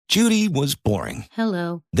Judy was boring.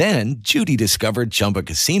 Hello. Then Judy discovered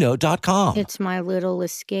ChumbaCasino.com. It's my little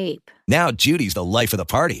escape. Now Judy's the life of the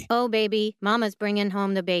party. Oh, baby, mama's bringing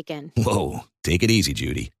home the bacon. Whoa, take it easy,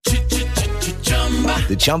 Judy.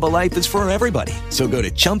 The Chumba life is for everybody. So go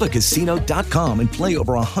to ChumbaCasino.com and play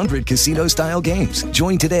over 100 casino-style games.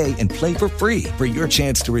 Join today and play for free for your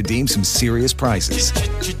chance to redeem some serious prizes.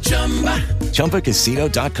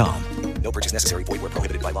 ChumbaCasino.com. No purchase necessary. Void where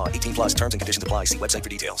prohibited by law. 18 plus terms and conditions apply. See website for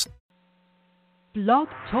details. Blog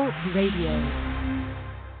Talk Radio.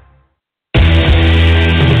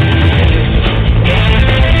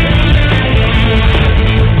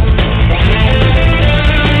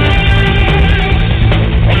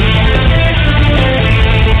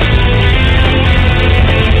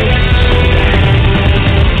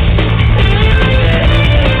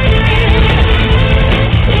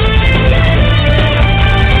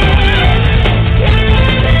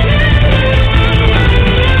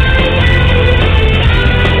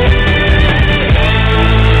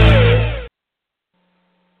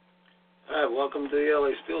 Welcome to the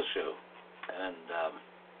L.A.Steel show, and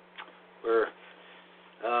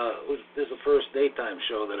this is the first daytime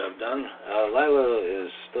show that I've done. Leila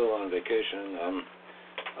is still on vacation.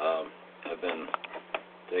 I've been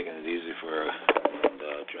taking it easy for her and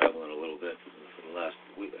traveling a little bit for the last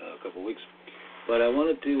couple of weeks. But I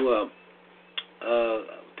wanted to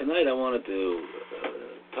tonight. I wanted to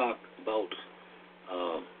talk about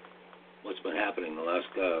what's been happening the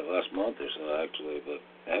last month or so, actually, but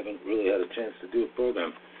I haven't really had a chance to do a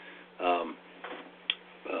program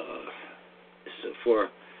for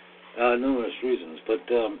numerous reasons. But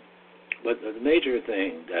the major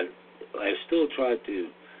thing that I still try to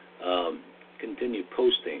continue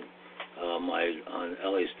posting on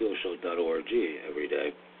L.A.Steelshow.org every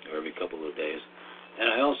day or every couple of days, and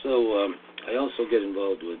I also get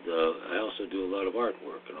involved with I also do a lot of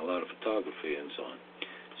artwork and a lot of photography and so on.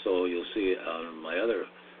 So you'll see on my other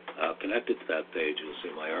connected to that page, you'll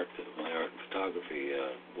see my art and photography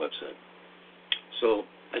website. So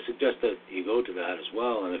I suggest that you go to that as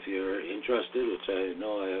well. And if you're interested, which I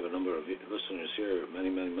know I have a number of listeners here, many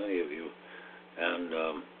of you, and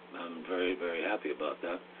I'm very, very happy about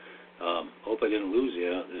that. Hope I didn't lose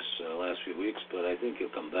you this last few weeks, but I think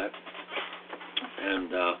you'll come back. And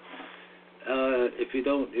if you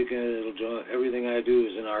don't, it'll join. Everything I do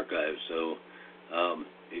is in archive, so.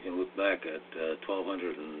 You can look back at 1200,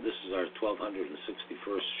 and this is our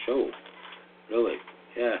 1261st show. Really?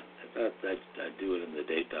 Yeah, I thought I'd do it in the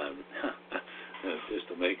daytime, just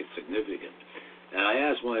to make it significant. And I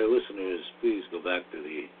asked my listeners, please go back to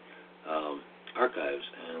the archives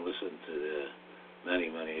and listen to the many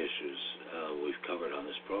issues we've covered on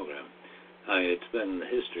this program. It's been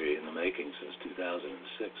history in the making since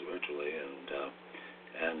 2006, virtually,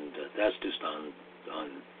 and that's just on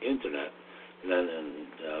internet. And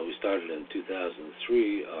we started in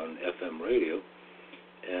 2003 on FM radio,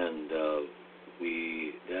 and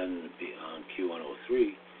we then be on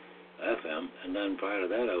Q103 FM, and then prior to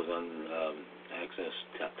that I was on Access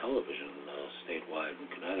Television statewide in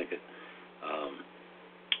Connecticut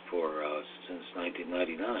since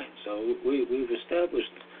 1999. So we've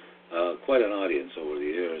established quite an audience over the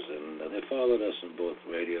years, and they followed us in both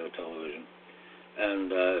radio, television,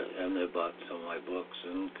 and they bought some of my books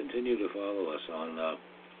and continue to follow us on or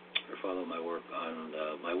follow my work on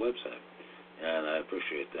my website, and I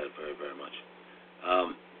appreciate that very, very much.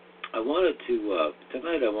 I wanted to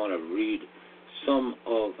tonight. I want to read some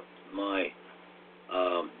of my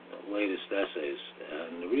latest essays,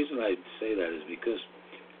 and the reason I say that is because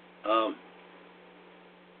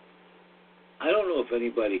I don't know if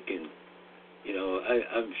anybody can.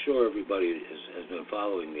 I'm sure everybody has been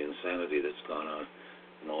following the insanity that's gone on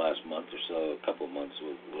in the last month or so, a couple of months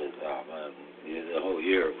with the whole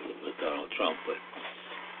year with Donald Trump. But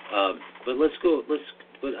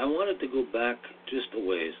But I wanted to go back just a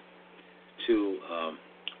ways to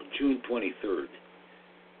June 23rd,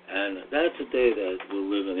 and that's a day that will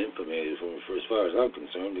live in infamy for as far as I'm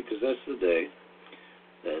concerned, because that's the day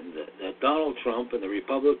that Donald Trump and the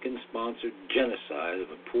Republican-sponsored genocide of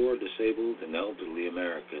the poor, disabled, and elderly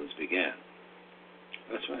Americans began.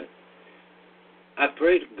 That's right. I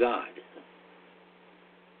pray to God.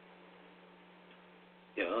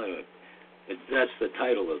 Anyway, that's the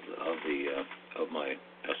title of my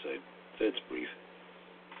essay. It's brief,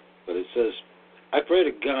 but it says, "I pray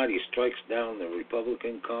to God he strikes down the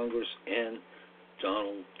Republican Congress and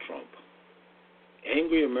Donald Trump.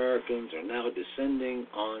 Angry Americans are now descending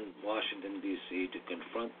on Washington, D.C. to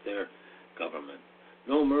confront their government.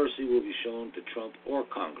 No mercy will be shown to Trump or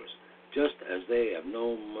Congress. just as they have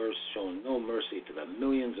shown no mercy to the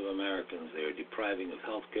millions of Americans they are depriving of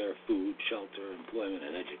health care, food, shelter, employment,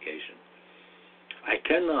 and education. I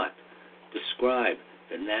cannot describe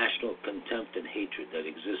the national contempt and hatred that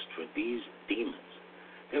exists for these demons.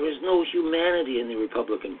 There is no humanity in the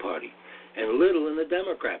Republican Party, and little in the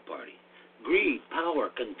Democrat Party. Greed, power,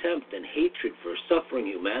 contempt, and hatred for suffering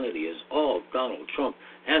humanity is all Donald Trump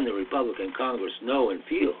and the Republican Congress know and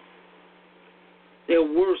feel. They're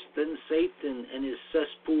worse than Satan and his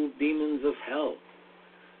cesspool demons of hell.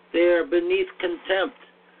 They are beneath contempt.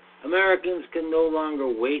 Americans can no longer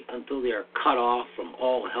wait until they are cut off from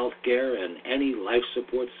all health care and any life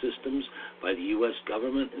support systems by the U.S.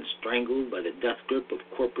 government and strangled by the death grip of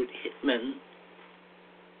corporate hitmen.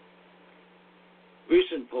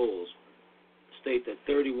 Recent polls state that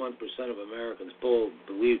 31% of Americans polled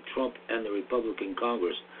believe Trump and the Republican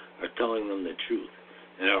Congress are telling them the truth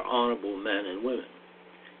and are honorable men and women.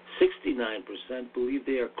 69% believe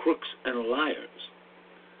they are crooks and liars.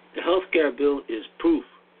 The health care bill is proof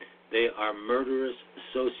they are murderous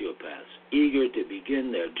sociopaths, eager to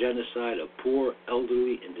begin their genocide of poor,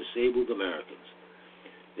 elderly, and disabled Americans.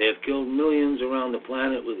 They have killed millions around the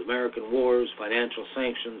planet with American wars, financial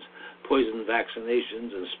sanctions, poison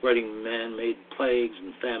vaccinations, and spreading man-made plagues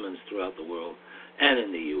and famines throughout the world and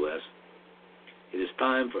in the U.S. It is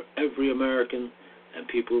time for every American and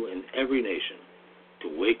people in every nation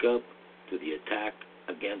to wake up to the attack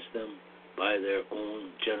against them by their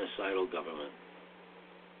own genocidal government,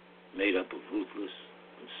 made up of ruthless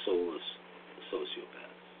and soulless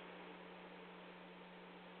sociopaths.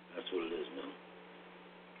 That's what it is now.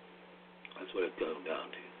 That's what it comes down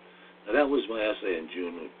to. Now, that was my essay in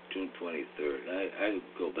June 23rd. I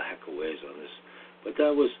go back a ways on this, but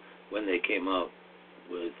that was when they came out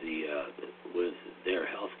with with their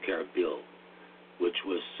health care bill, which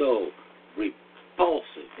was so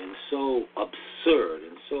repulsive and so absurd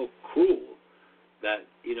and so cruel that,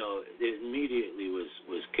 you know, it immediately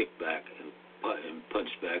was kicked back and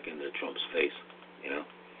punched back into Trump's face, you know.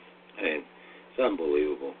 I mean, it's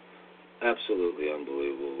unbelievable, absolutely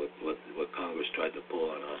unbelievable what Congress tried to pull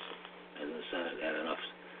on us, and the Senate had enough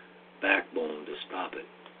backbone to stop it.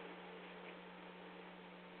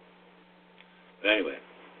 But anyway,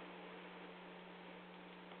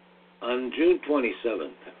 on June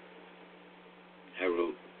 27th, I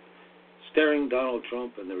wrote, "Staring Donald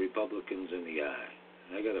Trump and the Republicans in the eye."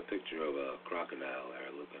 And I got a picture of a crocodile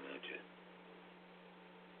there looking at you.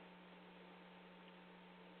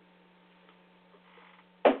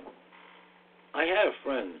 I had a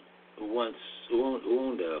friend who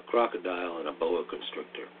owned a crocodile and a boa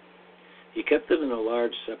constrictor. He kept them in a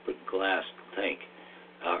large separate glass tanks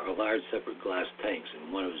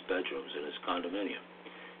in one of his bedrooms in his condominium.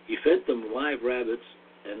 He fed them live rabbits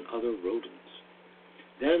and other rodents.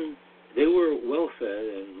 Then they were well fed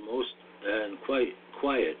and quite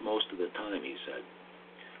quiet most of the time, he said.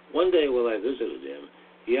 One day while I visited him,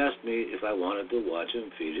 he asked me if I wanted to watch him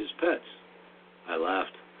feed his pets. I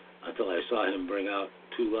laughed until I saw him bring out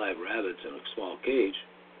 2 live rabbits in a small cage.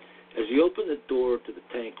 As he opened the door to the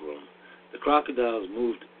tank room, the crocodile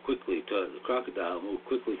moved quickly to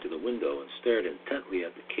the window and stared intently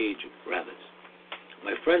at the cage of rabbits.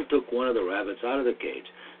 My friend took one of the rabbits out of the cage,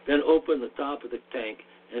 then opened the top of the tank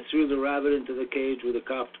and threw the rabbit into the cage with the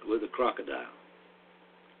crocodile.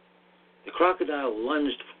 The crocodile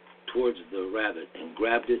lunged towards the rabbit and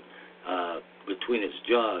grabbed it between its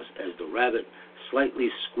jaws as the rabbit slightly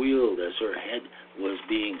squealed as her head was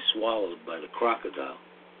being swallowed by the crocodile.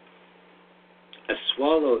 As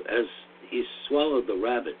he swallowed the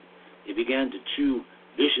rabbit, he began to chew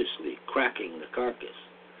viciously, cracking the carcass,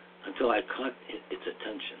 until I caught its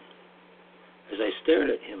attention. As I stared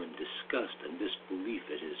at him in disgust and disbelief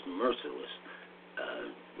at his merciless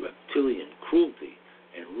reptilian cruelty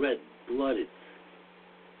and red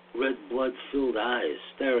blood-filled eyes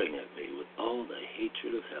staring at me with all the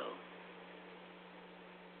hatred of hell.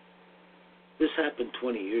 This happened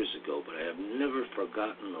 20 years ago, but I have never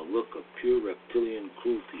forgotten the look of pure reptilian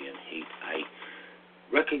cruelty and hate. I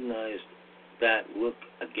recognized that look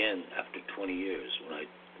again after 20 years when I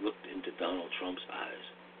looked into Donald Trump's eyes,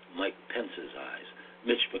 Mike Pence's eyes,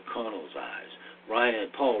 Mitch McConnell's eyes,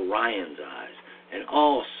 Paul Ryan's eyes, and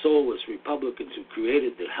all soulless Republicans who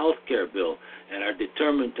created the health care bill and are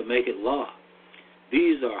determined to make it law.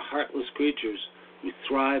 These are heartless creatures who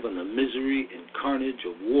thrive on the misery and carnage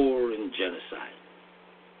of war and genocide.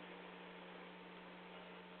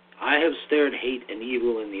 I have stared hate and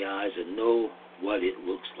evil in the eyes and know what it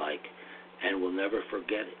looks like and will never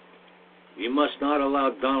forget it. We must not allow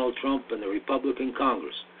Donald Trump and the Republican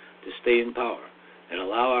Congress to stay in power and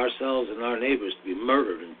allow ourselves and our neighbors to be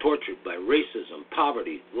murdered and tortured by racism,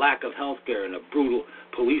 poverty, lack of health care, and a brutal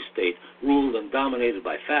police state ruled and dominated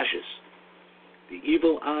by fascists. The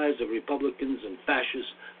evil eyes of Republicans and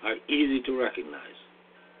fascists are easy to recognize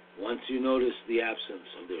once you notice the absence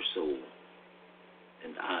of their soul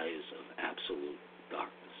and eyes of absolute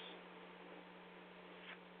darkness.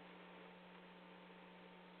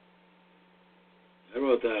 I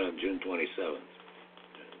wrote that on June 27th.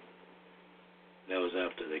 That was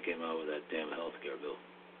after they came out with that damn health care bill.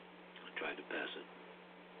 I tried to pass it.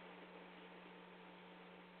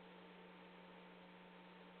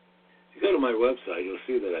 If you go to my website, you'll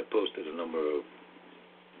see that I posted a number of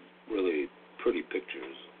really pretty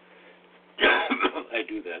pictures. I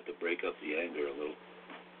do that to break up the anger a little.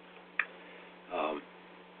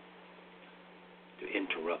 To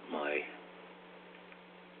interrupt my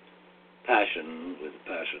passion with the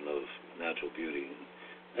passion of natural beauty.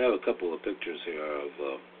 I have a couple of pictures here of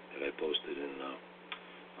that I posted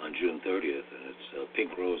on June 30th, and it's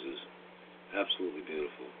pink roses, absolutely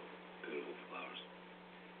beautiful, beautiful flowers.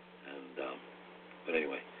 And but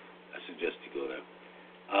anyway, I suggest you go there.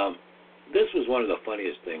 This was one of the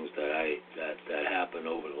funniest things that happened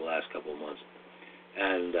over the last couple of months,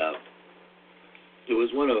 and it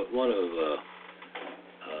was one of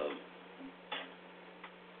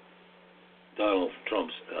Donald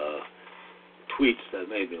Trump's tweets that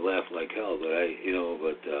made me laugh like hell.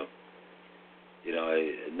 But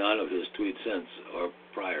none of his tweets since or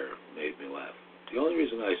prior made me laugh. The only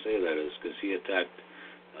reason I say that is because he attacked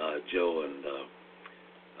Joe and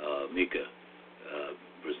Mika,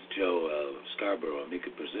 Joe Scarborough and Mika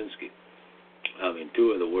Brzezinski. I mean,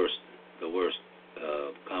 two of the worst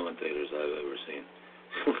commentators I've ever seen.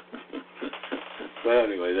 But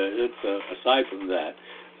anyway, it's aside from that.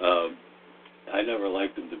 I never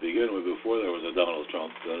liked him to begin with before there was a Donald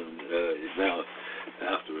Trump, and now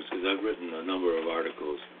afterwards, because I've written a number of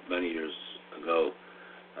articles many years ago,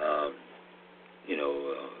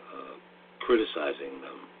 criticizing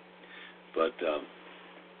them. But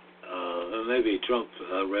maybe Trump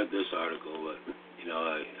read this article, but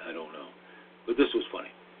I don't know. But this was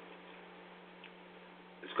funny.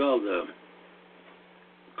 It's called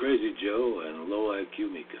Crazy Joe and Low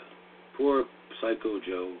IQ Mika. Poor Psycho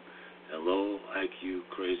Joe and Low IQ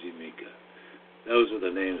Crazy Mika. Those are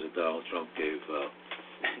the names that Donald Trump gave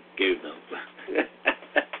them.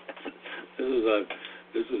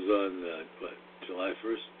 This is on what, July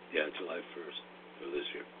 1st? Yeah, July 1st of this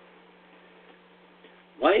year.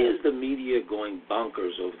 Why is the media going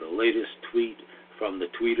bonkers over the latest tweet from the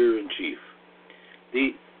tweeter-in-chief?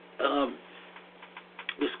 The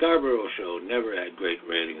Scarborough show never had great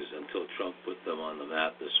ratings until Trump put them on the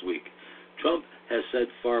map this week. Trump has said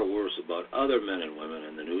far worse about other men and women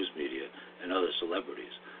in the news media and other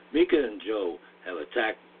celebrities. Mika and Joe have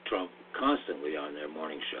attacked Trump constantly on their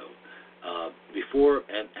morning show, before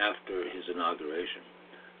and after his inauguration.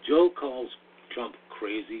 Joe calls Trump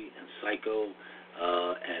crazy and psycho,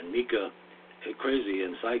 and Mika crazy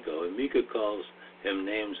and psycho, and Mika calls him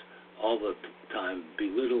names all the time,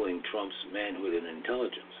 belittling Trump's manhood and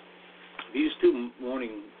intelligence. These two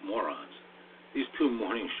morning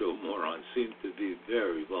show morons seem to be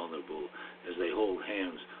very vulnerable as they hold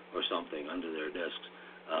hands or something under their desks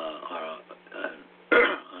on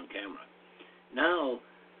camera. Now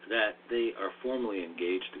that they are formally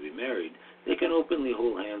engaged to be married, they can openly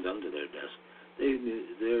hold hands under their desk.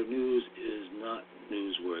 Their news is not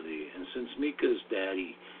newsworthy, and since Mika's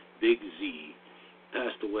daddy, Big Z,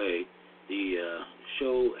 passed away, the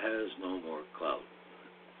show has no more clout.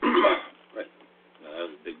 Right. That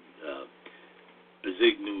was Big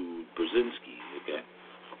Zygmunt Brzezinski, okay?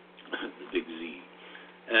 The Big Z.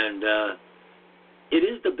 And it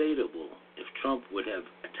is debatable if Trump would have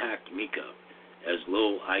attacked Mika as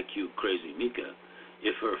low IQ crazy Mika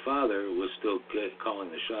if her father was still calling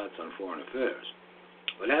the shots on foreign affairs.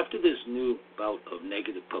 But after this new bout of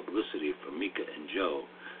negative publicity for Mika and Joe,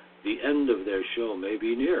 the end of their show may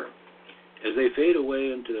be near. As they fade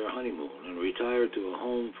away into their honeymoon and retire to a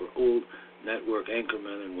home for old network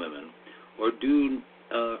anchormen and women, or do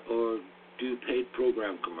paid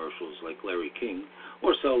program commercials like Larry King,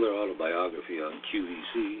 or sell their autobiography on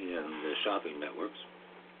QVC and the shopping networks.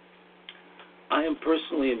 I am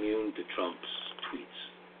personally immune to Trump's tweets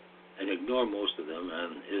and ignore most of them,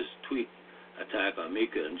 and his tweet attack on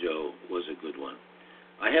Mika and Joe was a good one.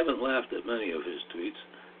 I haven't laughed at many of his tweets,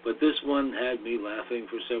 but this one had me laughing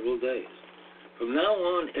for several days. From now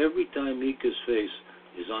on, every time Mika's face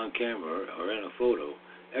is on camera or in a photo,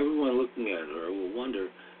 everyone looking at her will wonder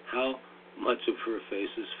how much of her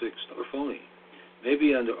face is fixed or phony.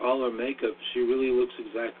 Maybe under all her makeup, she really looks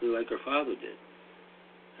exactly like her father did.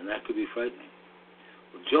 and that could be frightening.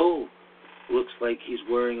 Well, Joe looks like he's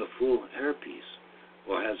wearing a full hairpiece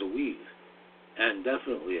or has a weave, and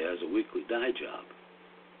definitely has a weekly dye job.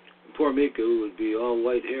 Poor Mika would be all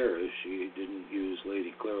white hair if she didn't use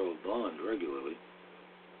Lady Claro blonde regularly.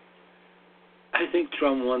 I think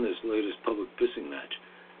Trump won this latest public pissing match.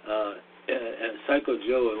 Psycho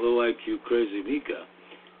Joe and Low IQ Crazy Mika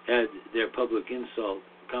had their public insult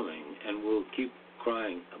coming and will keep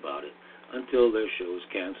crying about it until their show is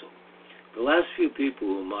canceled. The last few people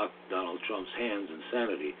who mocked Donald Trump's hands and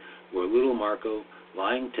sanity were Little Marco,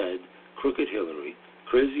 Lying Ted, Crooked Hillary,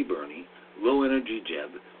 Crazy Bernie, Low Energy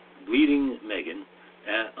Jeb, Bleeding Megan,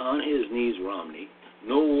 On His Knees Romney,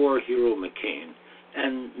 No War Hero McCain,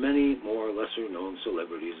 and many more lesser-known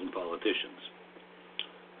celebrities and politicians.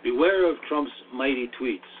 Beware of Trump's mighty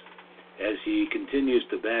tweets as he continues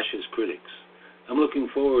to bash his critics. I'm looking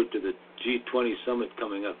forward to the G20 summit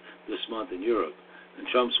coming up this month in Europe, and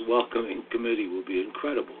Trump's welcoming committee will be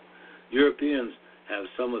incredible. Europeans have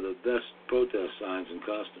some of the best protest signs and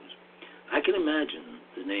costumes. I can imagine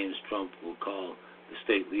the names Trump will call the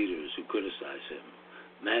state leaders who criticize him.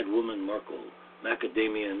 Mad Woman Merkel,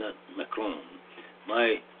 Macadamia Nut Macron,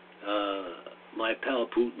 my pal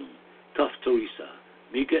Putin, Tough Teresa.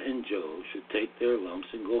 Mika and Joe should take their lumps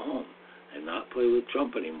and go home and not play with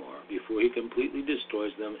Trump anymore before he completely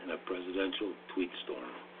destroys them in a presidential tweet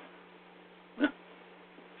storm.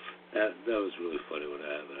 that was really funny when it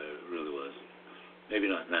happened. It really was. Maybe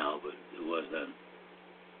not now, but it was then.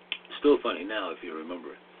 Still funny now if you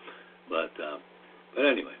remember it. But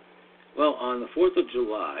anyway, well, on the 4th of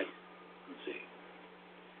July, let's see.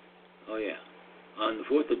 Oh yeah, on the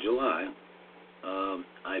 4th of July,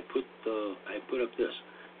 I put up this.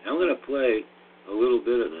 And I'm going to play a little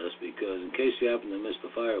bit of this because in case you happen to miss the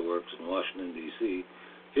fireworks in Washington, D.C.,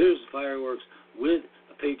 here's the fireworks with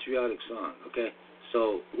a patriotic song, okay?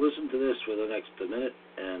 So listen to this for the next minute,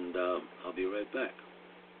 and I'll be right back.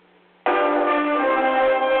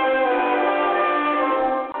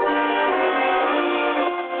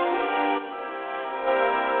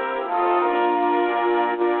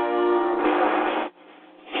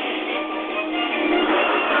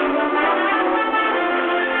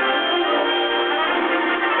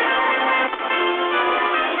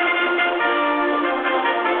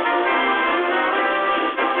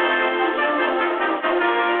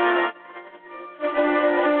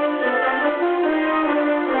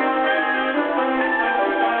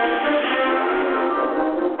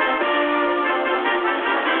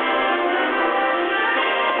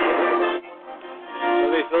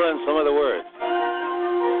 Some of the words.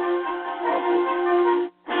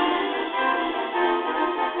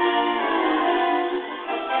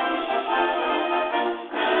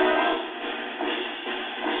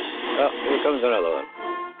 Oh, here comes another one.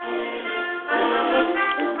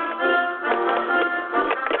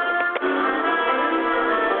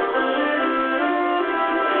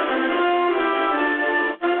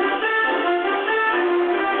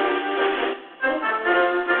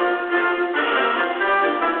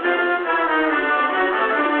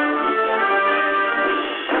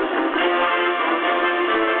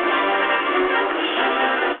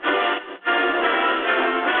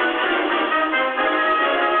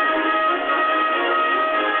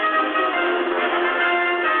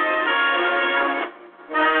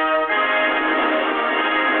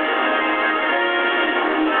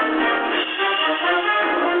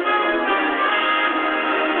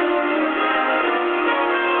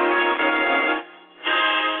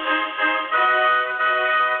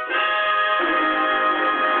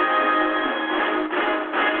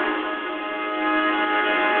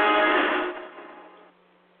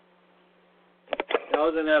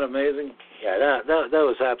 Wasn't that amazing? Yeah, that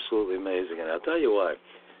was absolutely amazing, and I'll tell you why.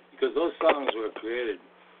 Because those songs were created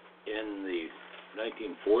in the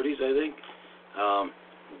 1940s, I think,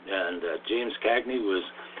 and James Cagney was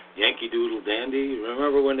Yankee Doodle Dandy.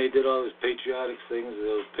 Remember when they did all those patriotic things?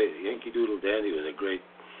 Yankee Doodle Dandy was a great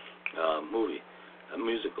movie, a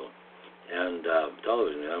musical, and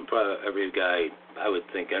television. I'm probably every guy, I would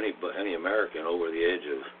think any American over the age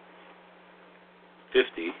of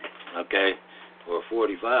 50, okay, or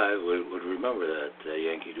 45 would remember that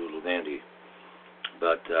Yankee Doodle Dandy.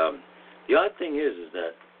 But the odd thing is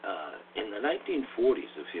that in the 1940s,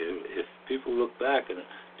 if people look back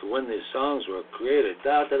to when these songs were created,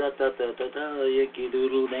 da da da da da da da, Yankee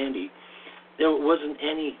Doodle Dandy, there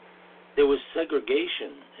was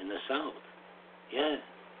segregation in the South. Yeah,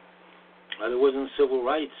 there wasn't civil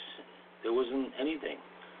rights. There wasn't anything.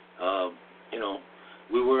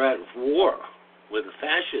 We were at war with the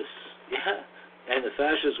fascists. Yeah. And the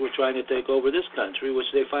fascists were trying to take over this country, which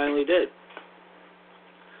they finally did.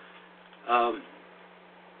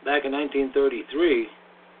 back in 1933,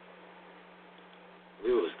 I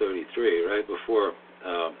believe it was 33, right before,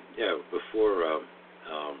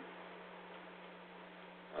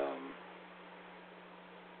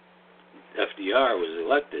 FDR was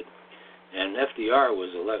elected, and FDR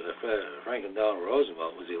was elected. Franklin Delano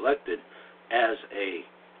Roosevelt was elected as a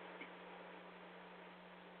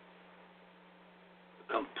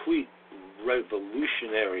complete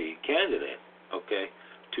revolutionary candidate, okay,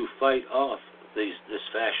 to fight off this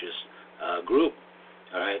fascist group,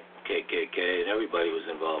 all right, KKK, and everybody was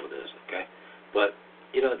involved with this, okay. But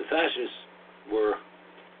the fascists were,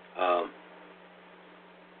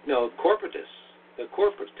 corporatists. They're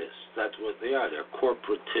corporatists. That's what they are. They're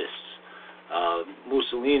corporatists.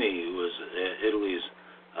 Mussolini, who was Italy's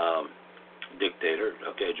dictator,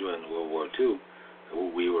 okay, during World War II, who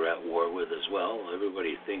we were at war with as well.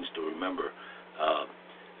 Everybody thinks to remember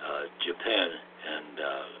Japan and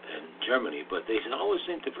Germany, but they always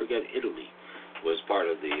seem to forget Italy was part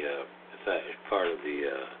of the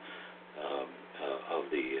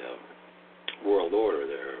world order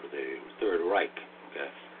there, the Third Reich,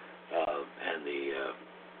 okay, and the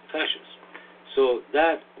fascists. So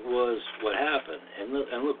that was what happened, and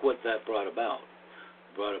look what that brought about.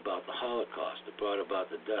 It brought about the Holocaust. It brought about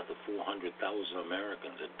the death of 400,000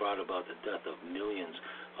 Americans. It brought about the death of millions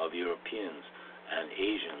of Europeans and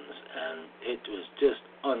Asians, and it was just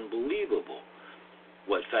unbelievable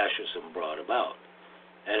what fascism brought about.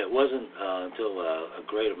 And it wasn't until a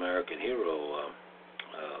great American hero,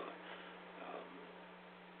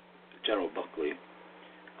 General Buckley,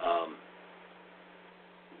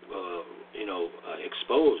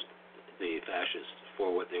 exposed the fascists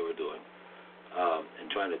for what they were doing and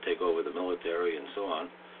trying to take over the military and so on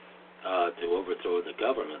to overthrow the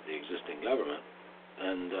government, the existing government,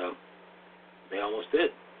 and they almost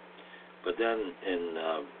did. But then,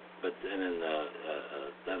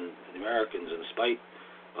 then the Americans, in spite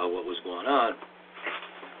of what was going on,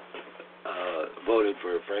 voted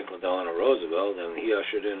for Franklin Delano Roosevelt, and he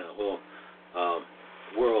ushered in a whole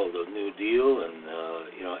world of New Deal and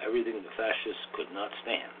everything the fascists could not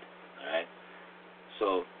stand. All right,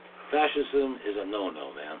 so fascism is a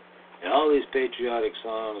no-no, man. And all these patriotic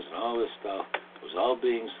songs and all this stuff was all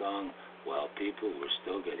being sung while people were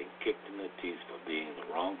still getting kicked in the teeth for being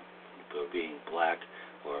for being black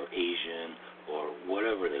or Asian or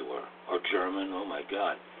whatever they were, or German. Oh my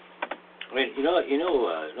God! I mean,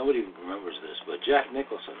 nobody remembers this, but Jack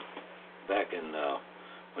Nicholson, back in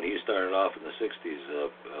when he started off in the '60s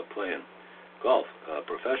playing golf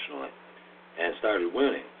professionally and started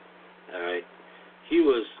winning, all right, he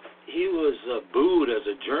was booed as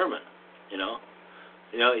a German, a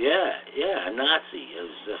Nazi. It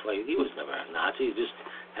was just like he was never a Nazi. He just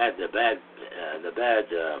had the bad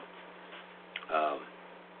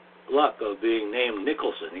luck of being named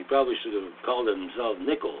Nicholson. He probably should have called himself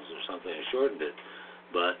Nichols or something and shortened it.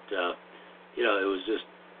 But it was just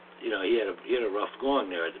he had a rough going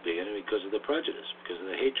there at the beginning because of the prejudice, because of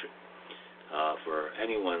the hatred for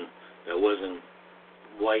anyone that wasn't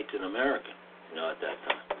white and American, at that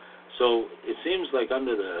time. So it seems like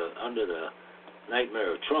under the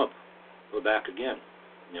nightmare of Trump, we're back again,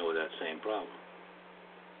 with that same problem.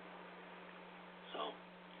 So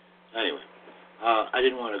anyway, I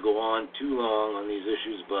didn't want to go on too long on these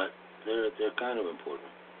issues, but they're kind of important.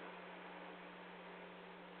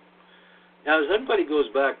 Now, as everybody goes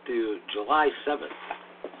back to July 7th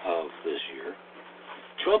of this year,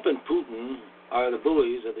 Trump and Putin are the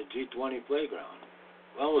bullies at the G20 playground.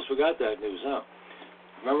 I almost forgot that news, huh?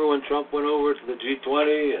 Remember when Trump went over to the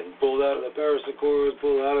G20 and pulled out of the Paris Accords,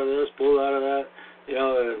 pulled out of this, pulled out of that,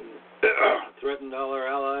 and threatened all our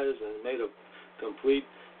allies and made a complete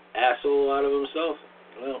asshole out of himself?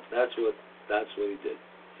 Well, that's what he did.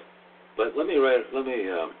 But I'd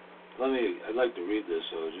like to read this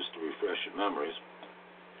just to refresh your memories.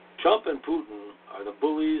 Trump and Putin are the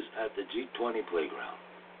bullies at the G20 playground.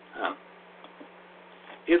 Huh?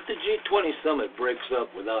 If the G20 summit breaks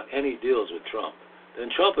up without any deals with Trump, then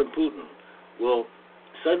Trump and Putin will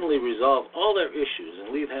suddenly resolve all their issues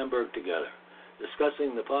and leave Hamburg together,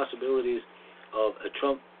 discussing the possibilities of a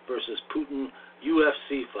Trump versus Putin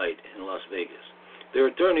UFC fight in Las Vegas. Their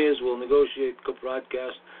attorneys will negotiate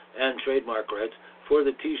co-broadcast and trademark rights for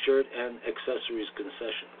the T-shirt and accessories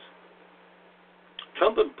concessions.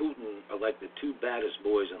 Trump and Putin are like the two baddest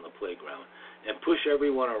boys on the playground and push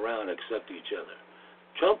everyone around except each other.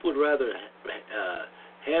 Trump would rather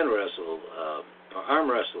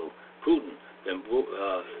arm wrestle Putin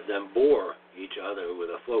than bore each other with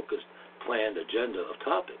a focused, planned agenda of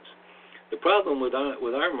topics. The problem with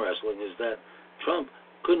arm wrestling is that Trump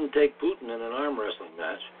couldn't take Putin in an arm wrestling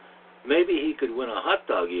match Maybe he could win a hot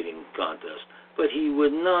dog eating contest, but he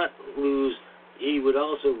would not lose. He would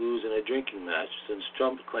also lose in a drinking match, since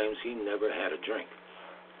Trump claims he never had a drink.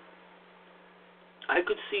 I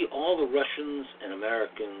could see all the Russians and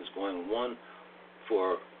Americans going one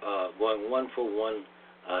for one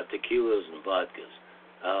tequilas and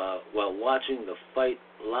vodkas while watching the fight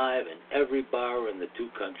live in every bar in the two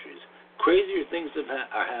countries. Crazier things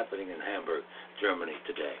are happening in Hamburg, Germany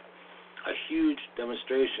today. A huge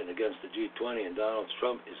demonstration against the G20, and Donald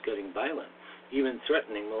Trump is getting violent, even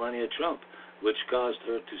threatening Melania Trump, which caused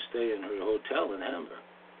her to stay in her hotel in Hamburg.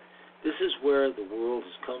 This is where the world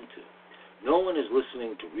has come to. No one is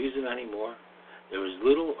listening to reason anymore. There is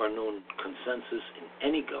little or no consensus in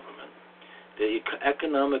any government. The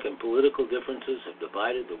economic and political differences have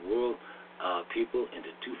divided the world people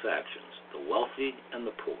into two factions, the wealthy and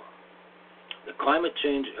the poor. The climate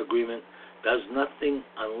change agreement does nothing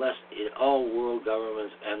unless all world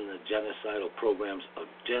governments end the genocidal programs of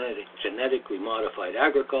genetically modified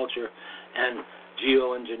agriculture and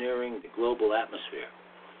geoengineering the global atmosphere.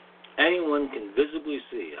 Anyone can visibly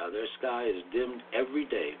see how their sky is dimmed every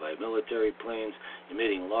day by military planes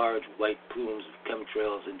emitting large white plumes of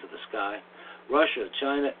chemtrails into the sky. Russia,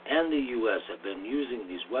 China, and the U.S. have been using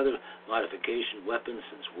these weather modification weapons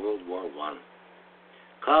since World War I.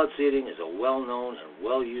 Cloud seeding is a well-known and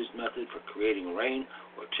well-used method for creating rain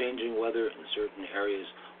or changing weather in certain areas,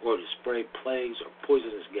 or to spray plagues or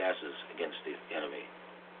poisonous gases against the enemy.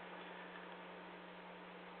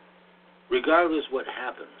 Regardless what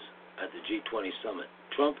happens at the G20 summit,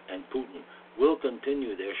 Trump and Putin will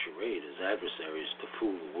continue their charade as adversaries to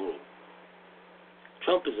fool the world.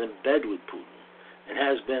 Trump is in bed with Putin and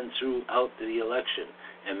has been throughout the election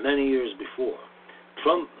and many years before.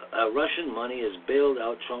 Russian money has bailed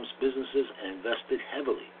out Trump's businesses and invested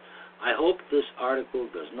heavily. I hope this article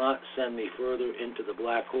does not send me further into the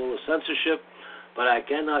black hole of censorship, but I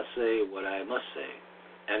cannot say what I must say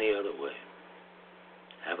any other way.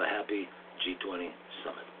 Have a happy G20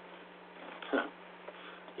 summit.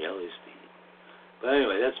 L.A.Steel. But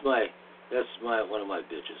anyway, that's my one of my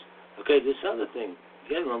bitches. Okay, this other thing, you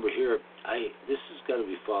gotta remember here, this has got to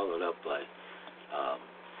be followed up by.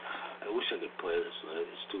 I wish I could play this, but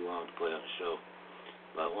it's too long to play on the show.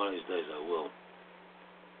 But one of these days I will.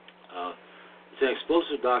 It's an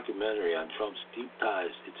explosive documentary on Trump's deep ties.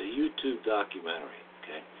 It's a YouTube documentary,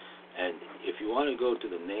 okay? And if you want to go to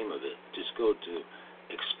the name of it, just go to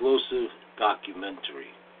Explosive Documentary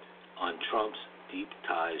on Trump's Deep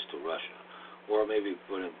Ties to Russia. Or maybe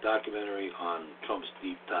put a documentary on Trump's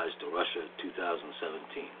Deep Ties to Russia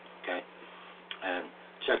 2017, okay? And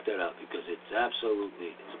check that out, because it's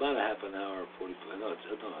absolutely, it's about a half an hour, 45,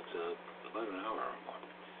 it's about an hour or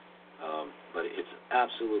more. But it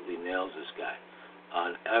absolutely nails this guy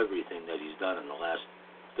on everything that he's done in the last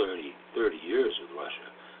 30 years with Russia.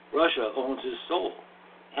 Russia owns his soul.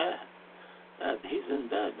 Yeah, he's in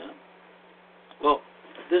bed, man. Well,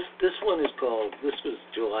 this one is called, this was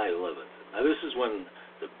July 11th. Now this is when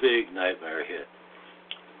the big nightmare hit.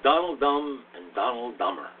 Donald Dumb and Donald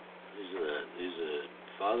Dumber. These are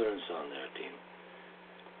father and son there, team.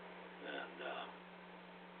 And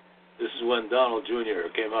this is when Donald Jr.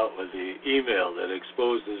 came out with the email that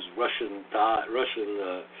exposed his Russian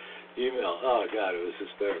email. Oh, God, it was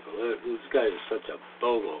hysterical. This guy is such a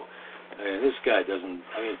bobo. I mean, this guy doesn't,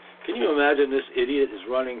 can you imagine this idiot is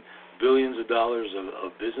running billions of dollars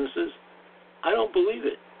of businesses? I don't believe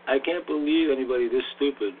it. I can't believe anybody this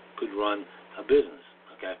stupid could run a business,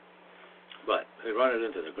 okay? But they run it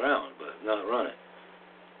into the ground, but not run it.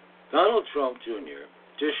 Donald Trump Jr.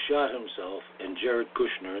 just shot himself and Jared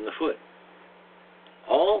Kushner in the foot.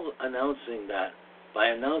 All announcing that, by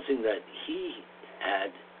announcing that he had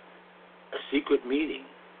a secret meeting,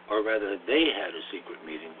 or rather they had a secret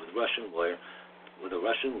meeting with a Russian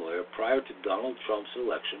lawyer prior to Donald Trump's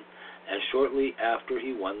election and shortly after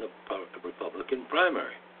he won the Republican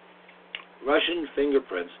primary. Russian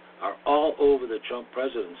fingerprints are all over the Trump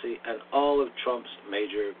presidency and all of Trump's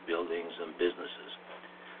major buildings and businesses.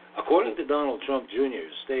 According to Donald Trump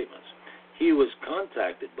Jr.'s statements, he was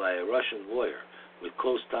contacted by a Russian lawyer with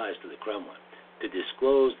close ties to the Kremlin to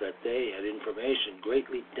disclose that they had information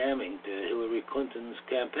greatly damning to Hillary Clinton's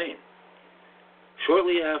campaign.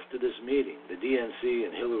 Shortly after this meeting, the DNC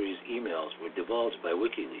and Hillary's emails were divulged by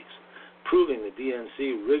WikiLeaks, proving the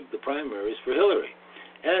DNC rigged the primaries for Hillary,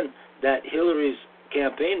 and that Hillary's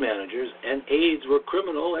campaign managers and aides were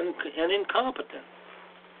criminal and incompetent.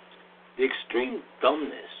 The extreme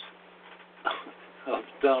dumbness of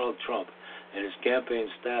Donald Trump and his campaign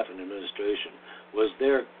staff and administration was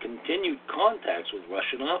their continued contacts with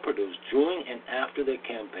Russian operatives during and after their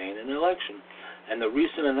campaign and election, and the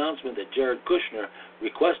recent announcement that Jared Kushner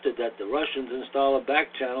requested that the Russians install a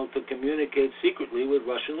back channel to communicate secretly with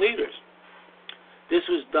Russian leaders. This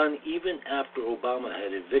was done even after Obama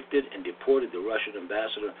had evicted and deported the Russian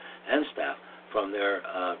ambassador and staff from their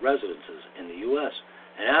residences in the U.S.,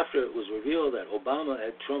 and after it was revealed that Obama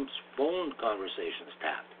had Trump's phone conversations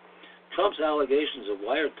tapped. Trump's allegations of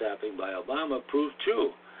wiretapping by Obama proved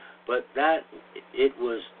true, but that it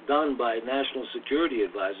was done by National Security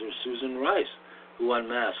Advisor Susan Rice, who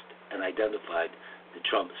unmasked and identified the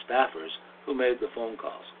Trump staffers who made the phone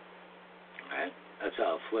calls. Right? That's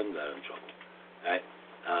how Flynn got in trouble. Right?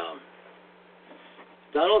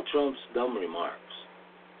 Donald Trump's dumb remarks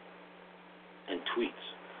and tweets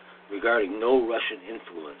regarding no Russian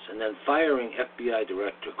influence, and then firing FBI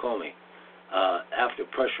Director Comey after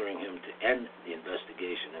pressuring him to end the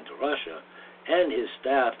investigation into Russia, and his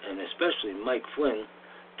staff, and especially Mike Flynn,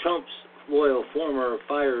 Trump's loyal former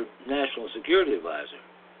fired National Security Advisor.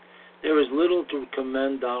 There is little to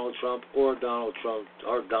commend Donald Trump or Donald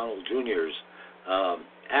Jr.'s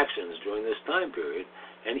actions during this time period,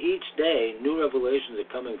 and each day new revelations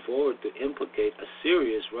are coming forward to implicate a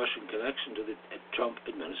serious Russian connection to the Trump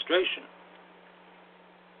administration.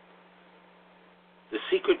 The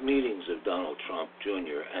secret meetings of Donald Trump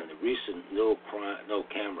Jr. and the recent no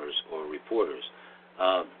cameras or reporters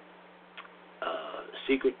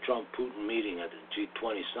secret Trump-Putin meeting at the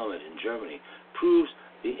G20 summit in Germany proves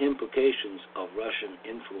the implications of Russian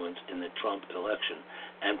influence in the Trump election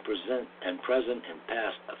and present and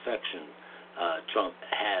past affection Trump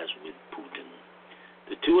has with Putin.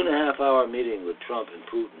 The 2.5-hour meeting with Trump and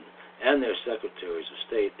Putin and their secretaries of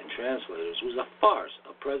state and translators was a farce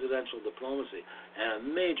of presidential diplomacy and a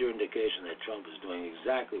major indication that Trump is doing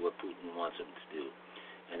exactly what Putin wants him to do,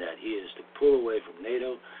 and that he is to pull away from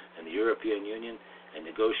NATO and the European Union and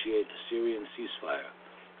negotiate a Syrian ceasefire,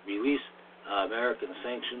 release American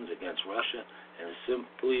sanctions against Russia, and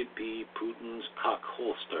simply be Putin's cock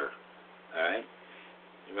holster. All right?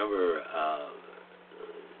 Remember,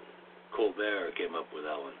 Colbert came up with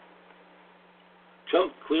that one.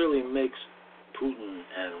 Trump clearly makes Putin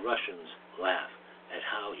and Russians laugh at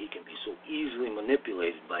how he can be so easily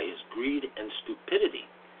manipulated by his greed and stupidity.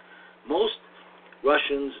 Most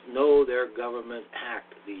Russians know their government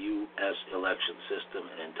hacked the U.S. election system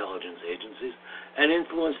and intelligence agencies and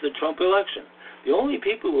influenced the Trump election. The only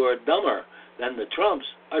people who are dumber than the Trumps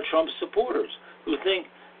are Trump's supporters, who think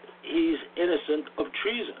he's innocent of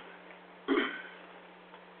treason.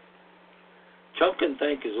 Trump can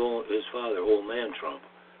thank his father, old man Trump,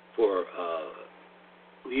 for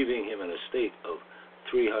leaving him in a state of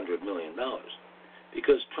 $300 million,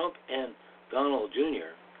 because Trump and Donald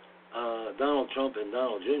Trump and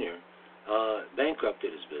Donald Jr.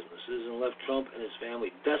 Bankrupted his businesses and left Trump and his family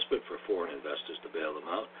desperate for foreign investors to bail them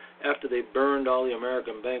out after they burned all the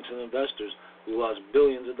American banks and investors who lost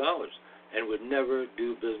billions of dollars and would never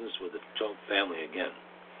do business with the Trump family again.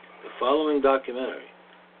 The following documentary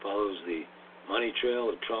follows the money trail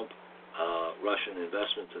of Trump Russian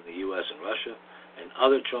investments in the U.S. and Russia and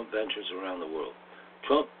other Trump ventures around the world.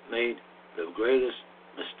 Trump made the greatest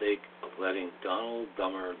mistake of letting Donald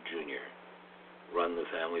Dummer Jr. run the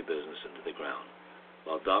family business into the ground,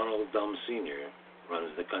 while Donald Dumb Sr.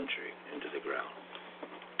 runs the country into the ground.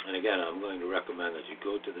 And again, I'm going to recommend that you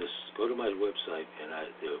go to my website, and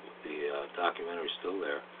the documentary is still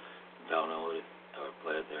there. Download it or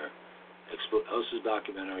play it there. House's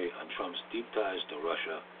documentary on Trump's deep ties to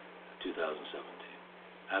Russia, 2017.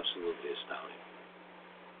 Absolutely astounding.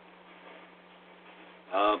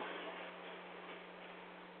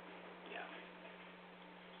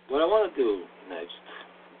 What I want to do next,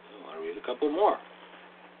 I want to read a couple more.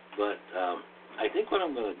 But I think what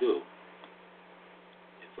I'm going to do,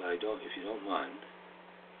 if you don't mind,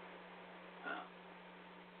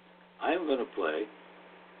 I am going to play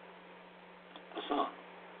a song.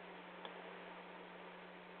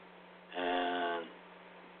 And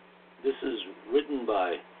this is written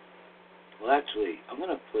by, well, actually, I'm going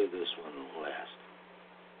to play this one last.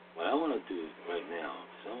 What I want to do right now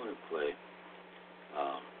is I want to play,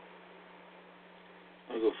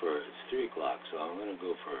 I'm going to go for, it's 3 o'clock, so I'm going to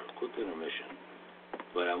go for a quick intermission.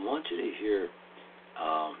 But I want you to hear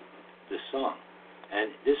this song.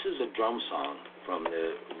 And this is a drum song from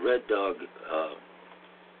the Red Dog,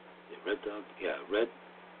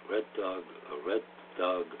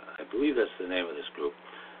 I believe that's the name of this group.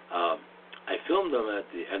 I filmed them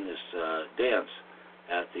at this dance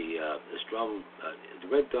at this drum, the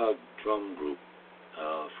Red Dog drum group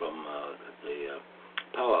from the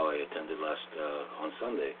powwow I attended on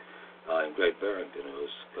Sunday in Great Barrington. It was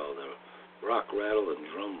called the Rock, Rattle, and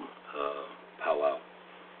Drum Powwow.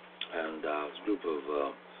 and it's a group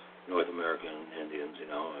of North American Indians, you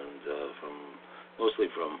know, and mostly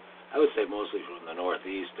from the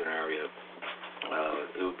northeastern area,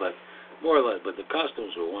 but more or less. But the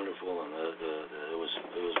costumes were wonderful, and it was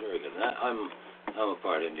very good. And I'm a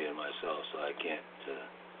part Indian myself, so I can't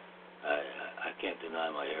deny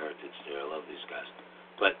my heritage there. I love these guys.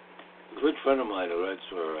 But a good friend of mine who writes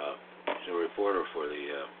for, he's a reporter for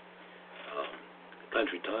the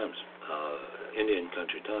Country Times, Indian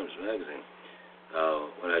Country Times magazine.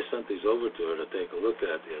 When I sent these over to her to take a look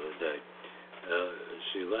at the other day,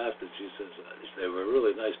 she laughed and she says they were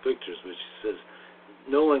really nice pictures, but she says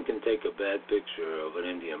no one can take a bad picture of an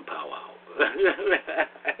Indian powwow.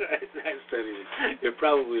 I said, you're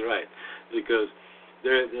probably right, because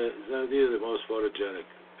they're the most photogenic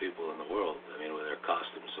people in the world. I mean, with their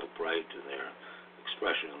costumes so bright and their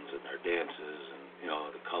expressions and their dances, and you know,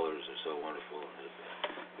 the colors are so wonderful.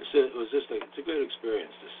 It's a great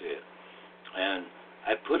experience to see it. And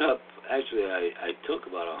I put up, actually, I took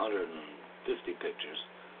about 150 pictures,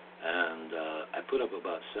 and I put up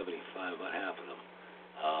about 75, about half of them.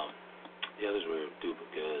 The others were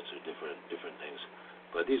duplicates or different things,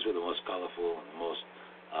 but these were the most colorful and the most.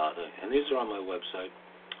 And these are on my website.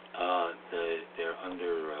 They're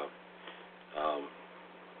under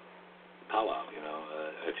powwow. You know,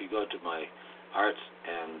 if you go to my arts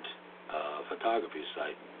and photography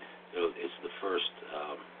site, it's the first.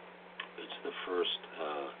 It's the first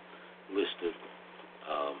listed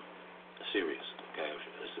series. Okay,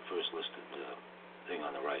 it's the first listed thing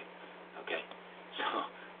on the right. Okay, so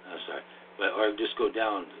I'm sorry, or just go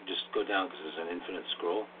down because there's an infinite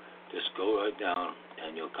scroll. Just go right down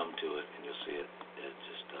and you'll come to it and you'll see it. It's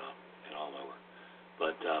just in all my work.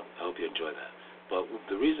 But I hope you enjoy that. But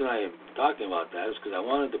the reason I am talking about that is because I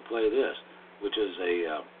wanted to play this, which is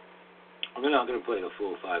I'm not going to play the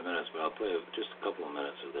full 5 minutes, but I'll play just a couple of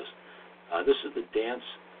minutes of this. This is the dance,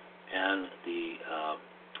 and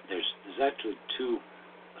there's actually two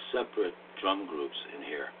separate drum groups in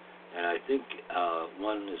here, and I think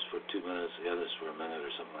one is for 2 minutes, the other is for a minute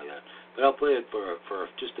or something like that. But I'll play it for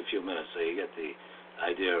just a few minutes so you get the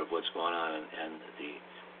idea of what's going on and the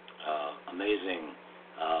amazing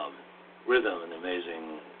rhythm and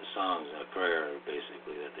amazing songs and a prayer,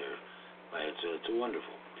 basically, that they're playing. It's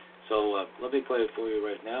wonderful. So let me play it for you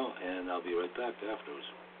right now, and I'll be right back afterwards.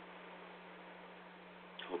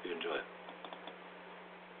 Hope you enjoy it.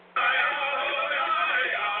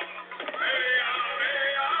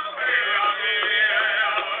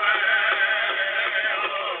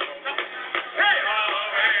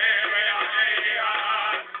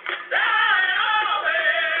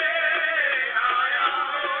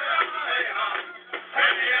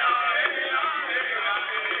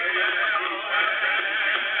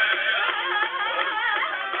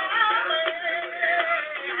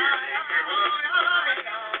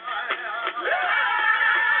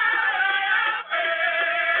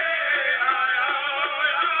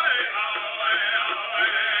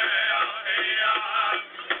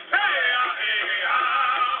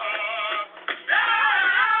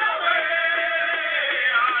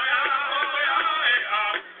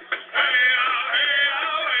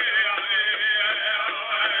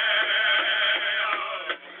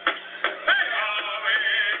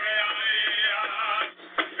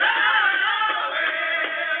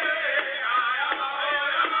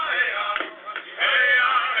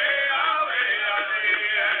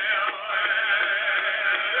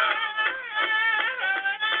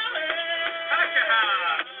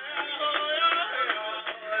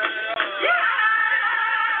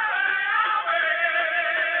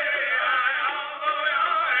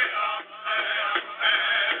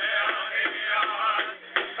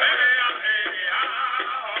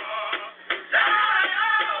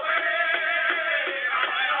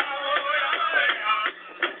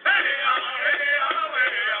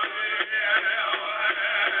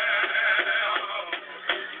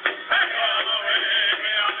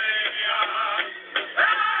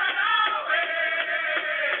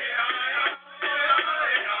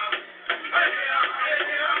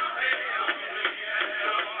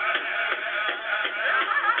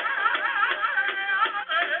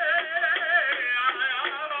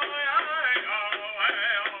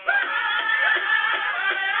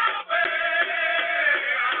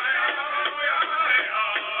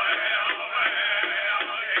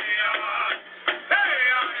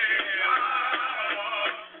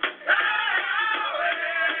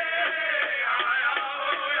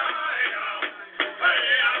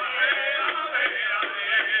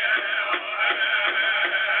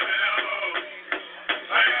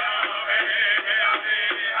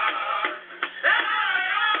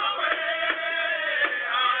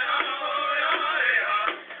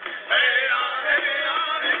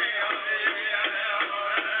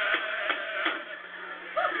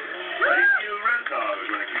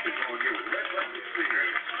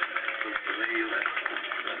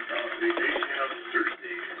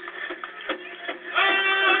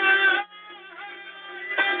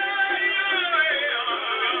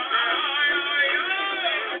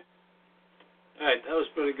 was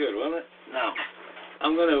pretty good, wasn't it? Now,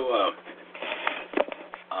 I'm going to,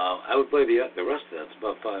 I would play the rest of that. It's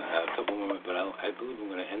about a couple more minutes, but I believe I'm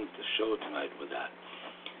going to end the show tonight with that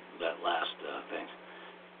last thing.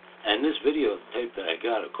 And this video tape that I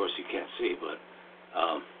got, of course, you can't see, but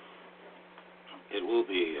it will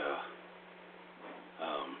be,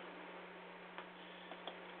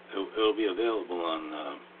 it'll be available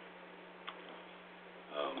on,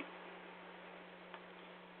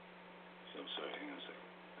 I'm sorry, hang on a second.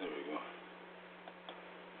 There we go.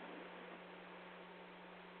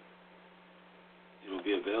 It will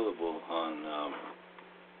be available on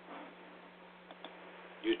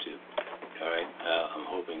YouTube. All right. I'm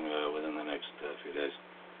hoping within the next few days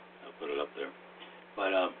I'll put it up there.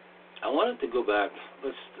 But I wanted to go back.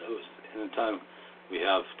 In the time we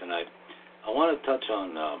have tonight, I want to touch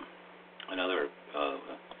on another.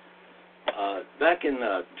 Back in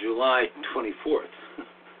July 24th.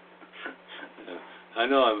 I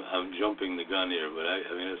know I'm jumping the gun here, but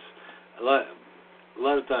I mean it's a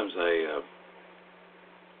lot of times I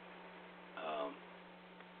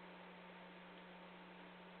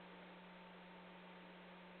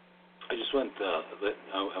just went.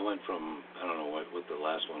 I went from, I don't know what the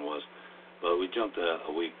last one was, but we jumped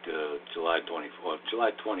a week to July 20th,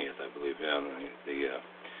 I believe. Yeah,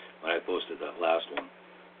 when I posted that last one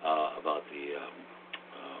about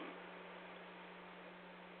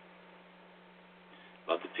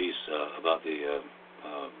the piece about the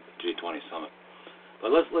G20 summit.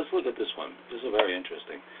 But let's look at this one. This is very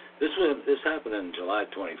interesting. This happened in July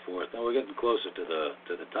 24th. Now we're getting closer to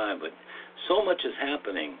the time, but so much is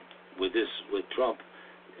happening with Trump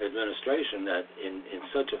administration that in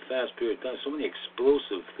such a fast period of time, so many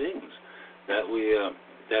explosive things that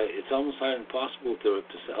that it's almost impossible to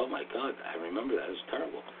say, oh my God, I remember that. It was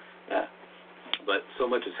terrible. Yeah. But so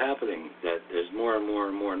much is happening that there's more and more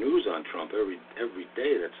and more news on Trump every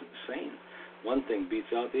day. That's insane. One thing beats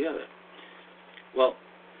out the other. Well,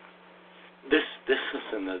 this is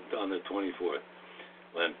on the 24th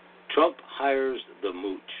when Trump hires the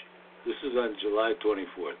mooch. This is on July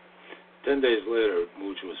 24th. 10 days later,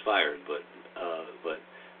 Mooch was fired, but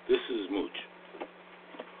this is Mooch.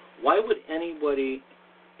 Why would anybody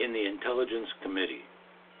in the Intelligence Committee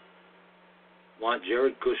want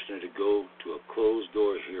Jared Kushner to go to a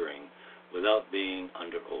closed-door hearing without being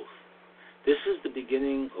under oath? This is the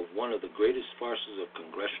beginning of one of the greatest farces of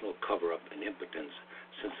congressional cover-up and impotence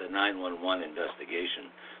since the 9/11 investigation,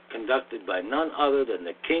 conducted by none other than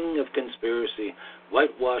the king of conspiracy,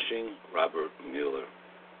 whitewashing Robert Mueller.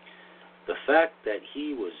 The fact that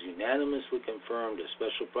he was unanimously confirmed as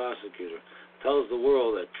special prosecutor tells the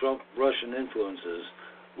world that Trump Russian influences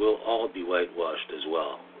will all be whitewashed as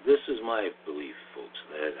well. This is my belief, folks.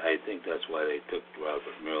 I think that's why they took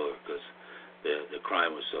Robert Mueller, because the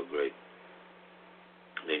crime was so great.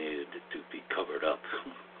 They needed it to be covered up,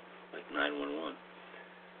 like 9/11.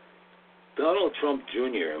 Donald Trump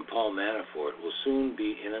Jr. and Paul Manafort will soon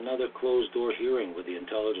be in another closed-door hearing with the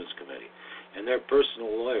Intelligence Committee and their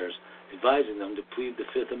personal lawyers advising them to plead the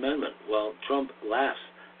Fifth Amendment, while Trump laughs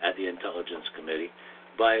at the Intelligence Committee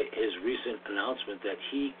by his recent announcement that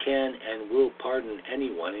he can and will pardon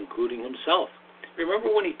anyone, including himself. Remember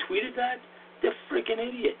when he tweeted that? The freaking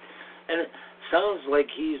idiot. And it sounds like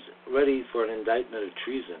he's ready for an indictment of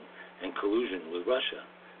treason and collusion with Russia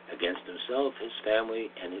against himself, his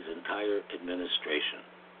family, and his entire administration.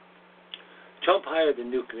 Trump hired the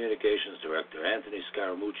new communications director, Anthony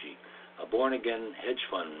Scaramucci, a born-again hedge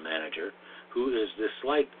fund manager who is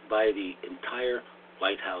disliked by the entire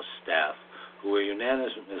White House staff, who were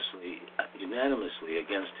unanimously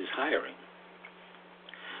against his hiring.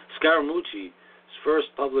 Scaramucci's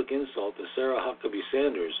first public insult to Sarah Huckabee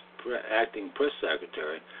Sanders, acting press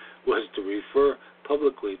secretary, was to refer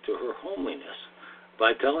publicly to her homeliness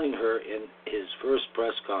by telling her in his first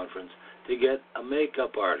press conference to get a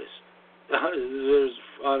makeup artist. There's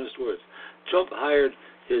honest words. Trump hired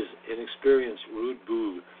his inexperienced rude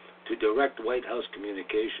boob to direct White House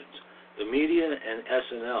communications. The media and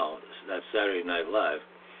SNL, that's Saturday Night Live,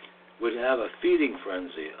 would have a feeding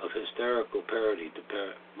frenzy of hysterical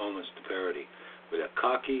moments to parody with a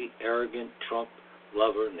cocky, arrogant Trump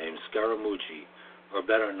lover named Scaramucci, or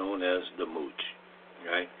better known as the Mooch.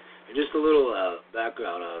 Right? And just a little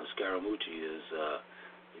background on Scaramucci is,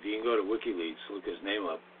 if you can go to WikiLeaks, look his name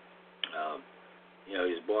up. He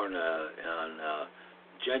was born on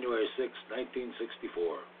January 6,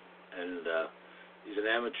 1964, and he's an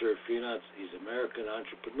amateur he's an American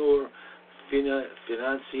entrepreneur,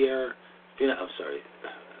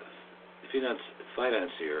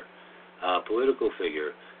 financier, political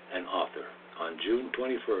figure, and author. On June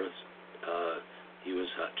 21st, He was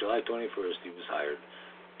July 21st. He was hired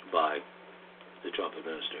by the Trump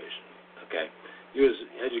administration. Okay, he was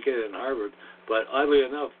educated in Harvard, but oddly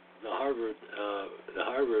enough, the Harvard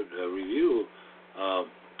review,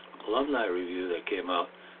 alumni review that came out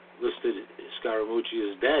listed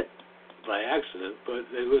Scaramucci as dead by accident, but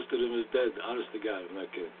they listed him as dead. Honest to God, I'm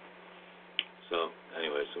not kidding. So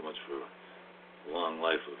anyway, so much for the long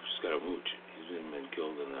life of Scaramucci. He's been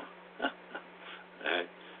killed in the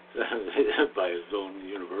by his own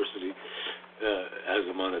university, has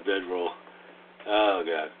him on a dead roll. Oh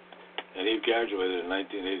God! And he graduated in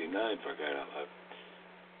 1989. For crying out loud.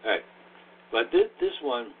 All right, but this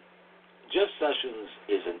one, Jeff Sessions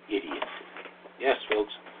is an idiot. Yes,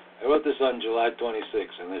 folks. I wrote this on July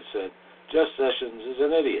 26th, and it said, Jeff Sessions is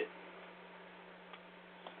an idiot.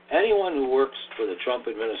 Anyone who works for the Trump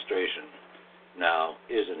administration now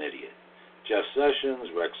is an idiot. Jeff Sessions,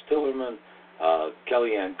 Rex Tillerson,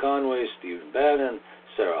 Kellyanne Conway, Stephen Bannon,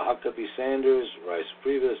 Sarah Huckabee Sanders, Reince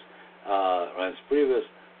Priebus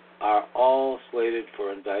are all slated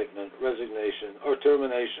for indictment, resignation, or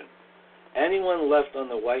termination. Anyone left on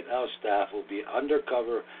the White House staff will be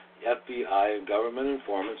undercover FBI and government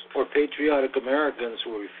informants or patriotic Americans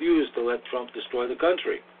who refuse to let Trump destroy the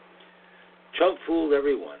country. Trump fooled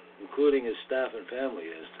everyone, including his staff and family,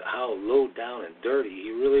 as to how low down and dirty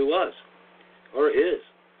he really was, or is.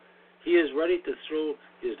 He is ready to throw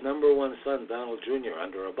his number one son, Donald Jr.,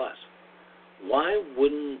 under a bus. Why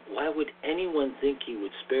would anyone think he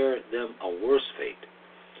would spare them a worse fate?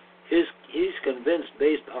 He's convinced,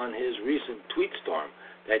 based on his recent tweet storm,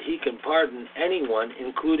 that he can pardon anyone,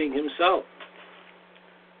 including himself.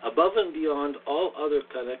 Above and beyond all others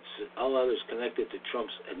connected to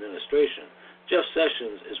Trump's administration, Jeff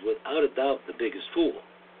Sessions is without a doubt the biggest fool.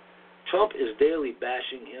 Trump is daily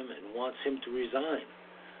bashing him and wants him to resign.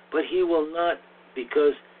 But he will not,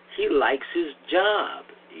 because he likes his job,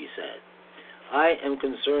 he said. I am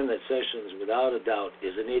concerned that Sessions, without a doubt,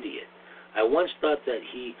 is an idiot. I once thought that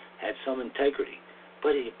he had some integrity,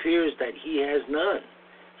 but it appears that he has none.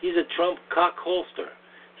 He's a Trump cockholster.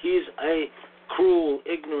 He's a cruel,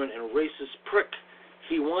 ignorant, and racist prick.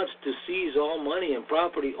 He wants to seize all money and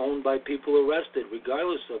property owned by people arrested,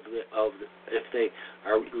 regardless of if they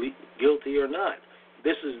are guilty or not.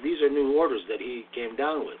 These are new orders that he came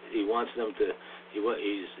down with. He wants them to.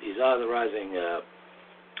 He's authorizing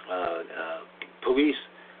police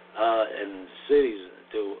and cities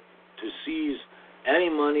to seize any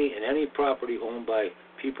money and any property owned by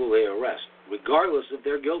people they arrest, regardless if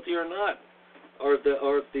they're guilty or not, or if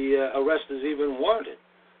the arrest is even warranted.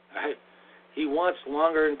 Right? He wants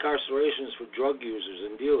longer incarcerations for drug users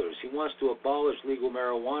and dealers. He wants to abolish legal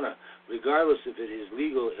marijuana, regardless if it is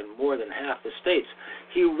legal in more than half the states.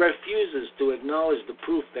 He refuses to acknowledge the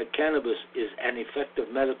proof that cannabis is an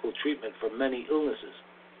effective medical treatment for many illnesses.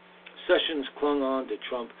 Sessions clung on to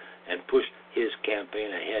Trump and pushed his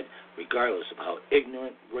campaign ahead, regardless of how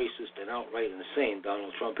ignorant, racist, and outright insane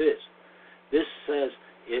Donald Trump is. This says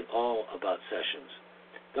it all about Sessions.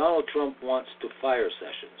 Donald Trump wants to fire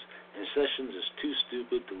Sessions, and Sessions is too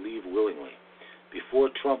stupid to leave willingly, before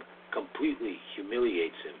Trump completely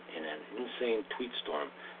humiliates him in an insane tweet storm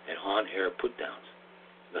and on-air put-downs.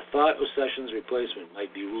 The thought of Sessions' replacement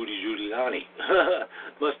might be Rudy Giuliani.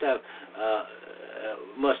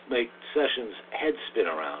 Must make Sessions' head spin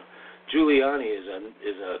around. Giuliani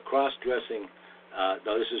is a cross-dressing.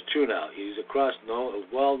 No, this is true now. He's a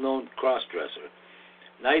well-known cross-dresser,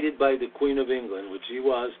 knighted by the Queen of England, which he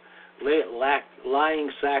was,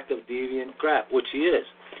 lying sack of deviant crap, which he is.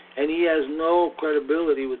 And he has no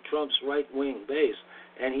credibility with Trump's right-wing base,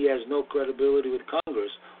 and he has no credibility with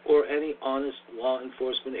Congress or any honest law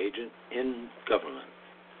enforcement agent in government.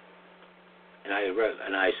 And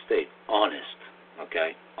I state honest,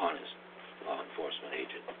 okay, honest law enforcement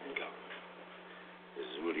agent in government. This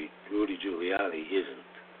is Rudy Giuliani isn't.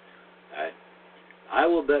 Right? I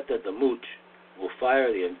will bet that the mooch will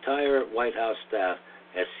fire the entire White House staff,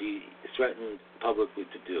 as he threatened publicly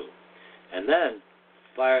to do. And then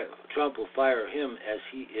Trump will fire him, as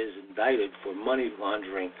he is indicted for money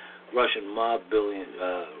laundering Russian mob billions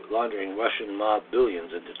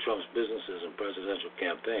into Trump's businesses and presidential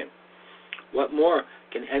campaign. What more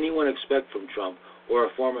can anyone expect from Trump or a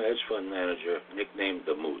former hedge fund manager nicknamed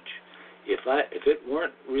the Mooch? If it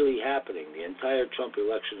weren't really happening, the entire Trump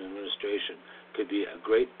election administration could be a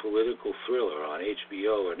great political thriller on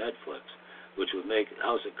HBO or Netflix, which would make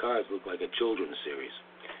House of Cards look like a children's series.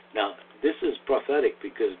 Now, this is prophetic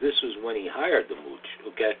because this was when he hired the Mooch.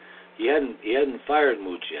 Okay, he hadn't fired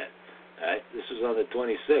Mooch yet. Right? This was on the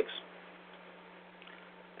 26th,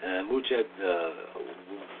 and Mooch had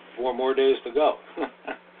 4 more days to go.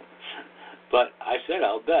 But I said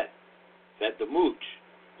I'll bet that the mooch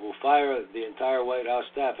will fire the entire White House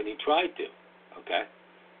staff, and he tried to, okay?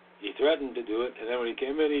 He threatened to do it, and then when he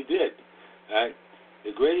came in, he did, right?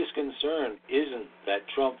 The greatest concern isn't that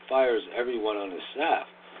Trump fires everyone on his staff.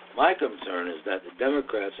 My concern is that the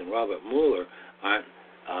Democrats and Robert Mueller aren't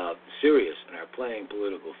serious and are playing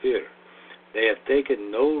political theater. They have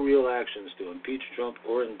taken no real actions to impeach Trump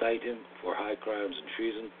or indict him for high crimes and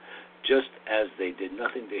treason, just as they did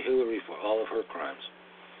nothing to Hillary for all of her crimes.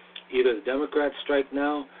 Either the Democrats strike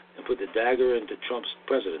now and put the dagger into Trump's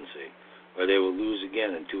presidency, or they will lose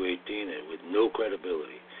again in 2018 and with no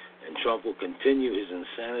credibility, and Trump will continue his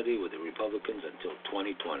insanity with the Republicans until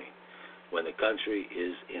 2020, when the country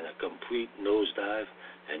is in a complete nosedive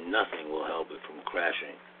and nothing will help it from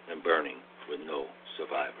crashing and burning with no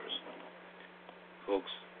survivors.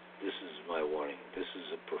 Folks, this is my warning. This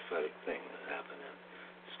is a prophetic thing that happened.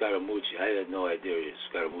 Scaramucci, I had no idea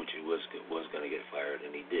Scaramucci was going to get fired,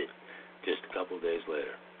 and he did. Just a couple of days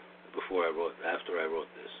later, after I wrote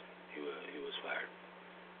this, he was fired.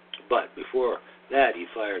 But before that, he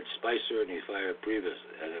fired Spicer and he fired Priebus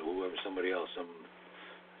and somebody else, some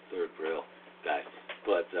third rail guy,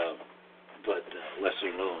 but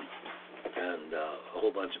lesser known, and a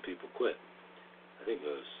whole bunch of people quit. I think it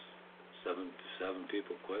was seven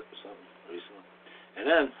people quit or something recently. And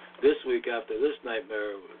then this week, after this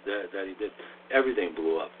nightmare that he did, everything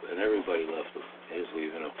blew up and everybody left him. He's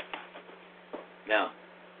leaving him. Now,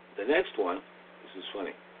 the next one, this is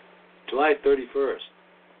funny, July 31st,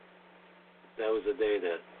 that was the day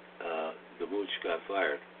that the mooch got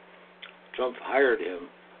fired. Trump hired him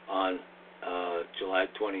on July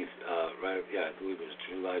 20th, I believe it was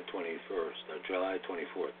July 21st, or July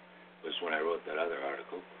 24th was when I wrote that other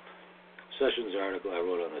article. Sessions' article I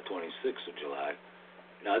wrote on the 26th of July.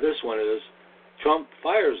 Now this one is, Trump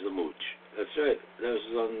fires the mooch. That's right, that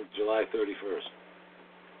was on July 31st.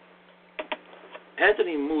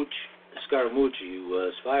 Anthony Scaramucci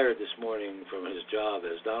was fired this morning from his job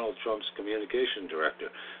as Donald Trump's communication director,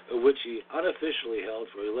 which he unofficially held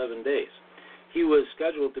for 11 days. He was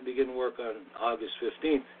scheduled to begin work on August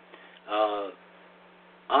 15th.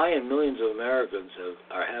 I and millions of Americans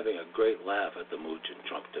are having a great laugh at the mooch and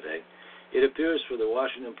Trump today. It appears for the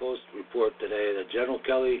Washington Post report today that General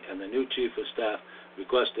Kelly and the new chief of staff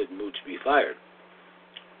requested mooch be fired.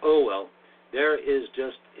 Oh well, there is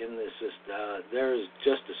justice in the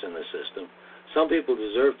system. Some people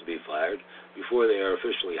deserve to be fired before they are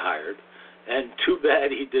officially hired. And too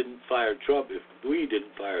bad he didn't fire Trump. If we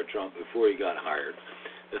didn't fire Trump before he got hired.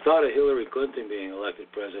 The thought of Hillary Clinton being elected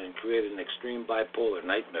president created an extreme bipolar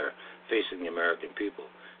nightmare facing the American people.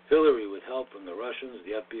 Hillary, with help from the Russians,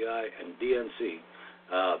 the FBI, and DNC,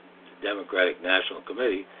 Democratic National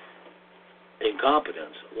Committee,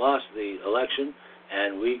 incompetence, lost the election,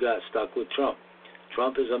 and we got stuck with Trump.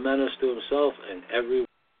 Trump is a menace to himself and everyone.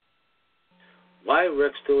 Why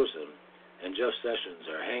Rex Tillerson and Jeff Sessions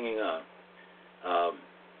are hanging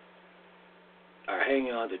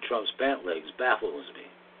on to Trump's pant legs baffles me.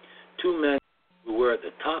 Two men who were at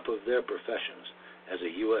the top of their professions as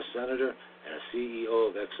a U.S. Senator and a CEO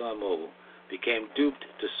of ExxonMobil became duped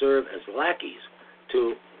to serve as lackeys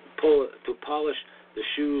to polish the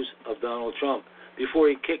shoes of Donald Trump before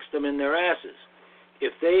he kicks them in their asses.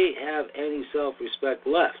 If they have any self-respect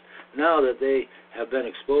left, now that they have been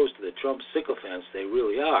exposed to the Trump sycophants they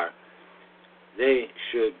really are, they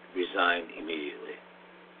should resign immediately.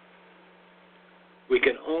 We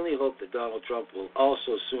can only hope that Donald Trump will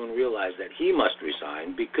also soon realize that he must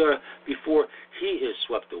resign before he is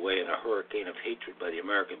swept away in a hurricane of hatred by the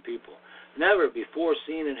American people, never before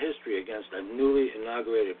seen in history against a newly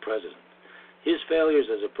inaugurated president. His failures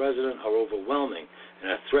as a president are overwhelming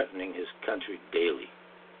and are threatening his country daily.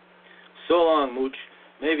 So long, Mooch.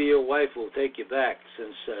 Maybe your wife will take you back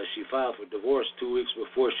since she filed for divorce 2 weeks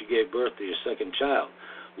before she gave birth to your second child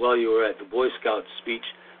while you were at the Boy Scout speech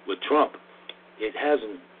with Trump. It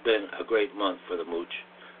hasn't been a great month for the Mooch,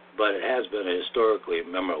 but it has been a historically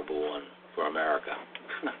memorable one for America.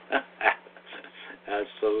 That's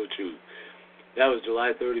so true. That was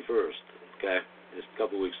July 31st, okay, just a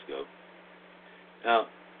couple weeks ago. Now,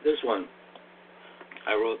 this one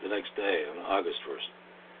I wrote the next day on August 1st,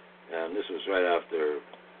 and this was right after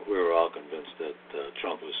we were all convinced that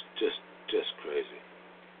Trump was just crazy.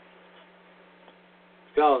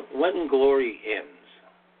 It's called When Glory Ends.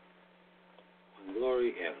 When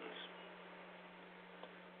Glory Ends.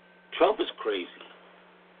 Trump is crazy.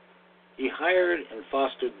 He hired and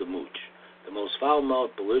fostered the mooch, the most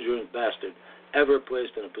foul-mouthed, belligerent bastard ever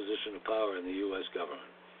placed in a position of power in the U.S. government.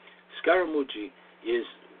 Scaramucci is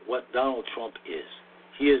what Donald Trump is.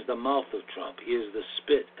 He is the mouth of Trump. He is the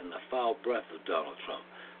spit and the foul breath of Donald Trump.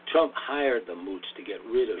 Trump hired the mooch to get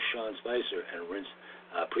rid of Sean Spicer and Reince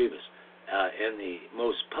Priebus in the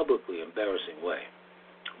most publicly embarrassing way.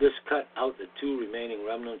 This cut out the two remaining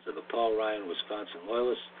remnants of the Paul Ryan Wisconsin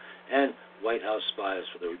loyalists and White House spies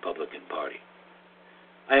for the Republican Party.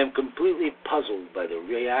 I am completely puzzled by the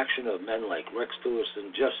reaction of men like Rex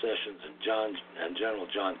Tillerson, Jeff Sessions, and General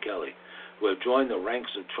John Kelly, who have joined the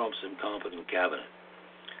ranks of Trump's incompetent cabinet.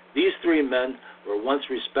 These three men were once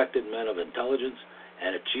respected men of intelligence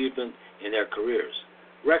and achievement in their careers.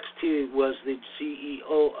 Rex T. was the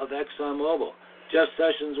CEO of ExxonMobil. Jeff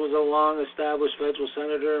Sessions was a long-established federal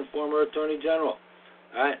senator and former attorney general.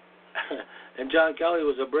 All right? And John Kelly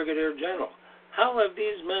was a brigadier general. How have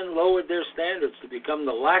these men lowered their standards to become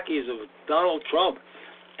the lackeys of Donald Trump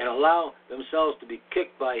and allow themselves to be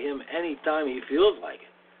kicked by him any time he feels like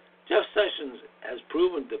it? Jeff Sessions has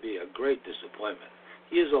proven to be a great disappointment.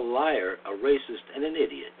 He is a liar, a racist, and an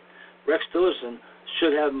idiot. Rex Tillerson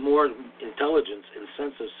should have more intelligence and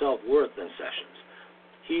sense of self-worth than Sessions.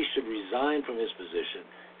 He should resign from his position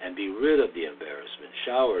and be rid of the embarrassment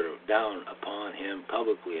showered down upon him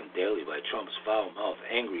publicly and daily by Trump's foul-mouthed,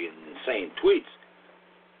 angry, and insane tweets.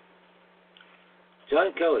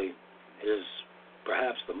 John Kelly is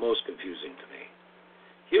perhaps the most confusing to me.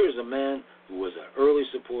 Here is a man who was an early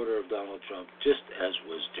supporter of Donald Trump, just as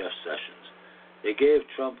was Jeff Sessions. They gave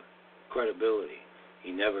Trump credibility he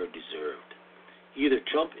never deserved. Either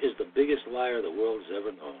Trump is the biggest liar the world has ever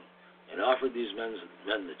known and offered these men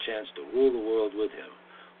the chance to rule the world with him,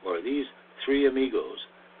 or these three amigos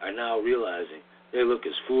are now realizing they look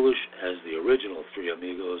as foolish as the original three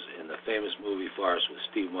amigos in the famous movie farce with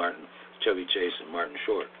Steve Martin, Chevy Chase, and Martin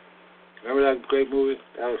Short. Remember that great movie?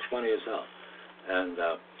 That was funny as hell. And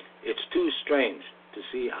it's too strange to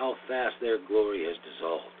see how fast their glory has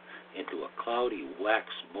dissolved into a cloudy wax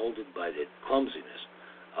molded by the clumsiness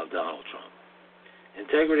of Donald Trump.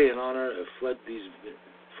 Integrity and honor have fled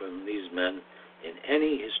from these men in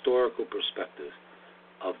any historical perspective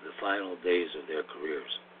of the final days of their careers.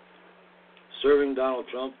 Serving Donald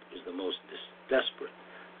Trump is the most desperate,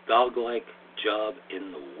 dog-like job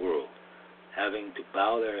in the world, having to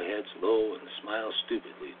bow their heads low and smile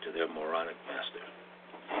stupidly to their moronic master.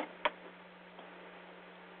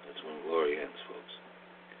 That's when glory ends, folks.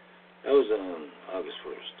 That was on August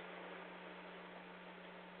 1st.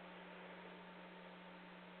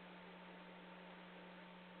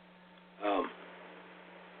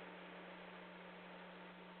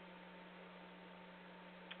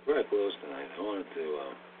 Before I close tonight, I wanted to,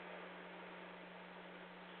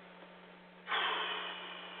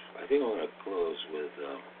 I think I want to close with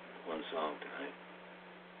one song tonight.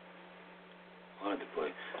 I wanted to play.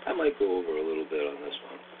 I might go over a little bit on this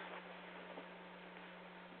one.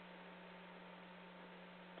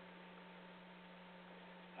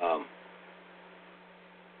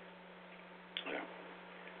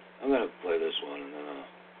 I'm going to play this one and then I'll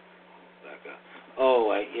back up.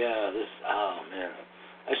 Oh man.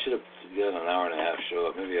 I should have done an hour and a half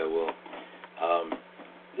show. Maybe I will.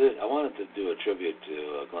 I wanted to do a tribute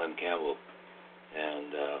to Glenn Campbell,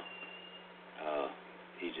 and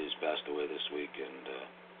he just passed away this week, and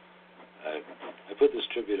I put this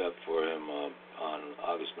tribute up for him on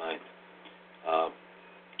August 9th.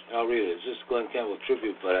 I'll read it. It's just Glenn Campbell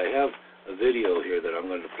tribute, but I have a video here that I'm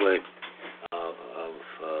going to play of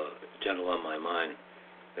Gentle on My Mind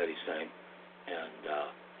that he sang.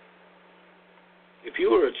 And if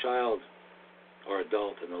you were a child or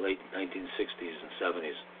adult in the late 1960s and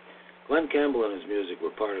 70s, Glenn Campbell and his music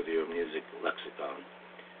were part of your music lexicon.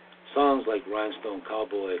 Songs like Rhinestone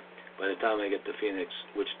Cowboy, By the Time I Get to Phoenix,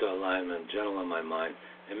 Wichita Lineman, Gentle on My Mind,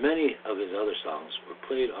 and many of his other songs were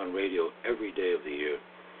played on radio every day of the year.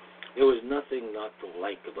 There was nothing not to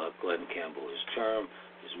like about Glenn Campbell. His charm,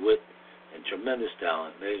 his wit, and tremendous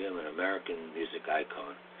talent made him an American music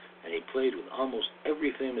icon, and he played with almost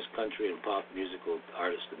every famous country and pop musical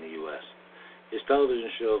artist in the U.S. His television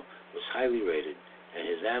show was highly rated, and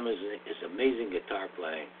his amazing guitar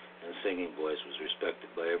playing and singing voice was respected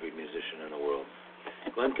by every musician in the world.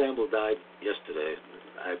 Glenn Campbell died yesterday.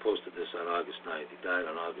 I posted this on August 9th. He died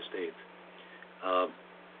on August 8th.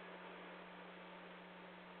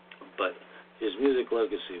 But his music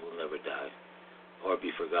legacy will never die or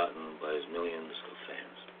be forgotten by his millions of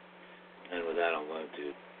fans. And with that, I'm going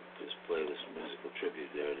to just play this musical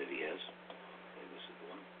tribute there that he has. This is the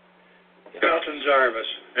one. Yeah. Carlton Jarvis,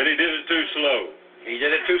 and he did it too slow. He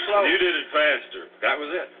did it too slow? You did it faster. That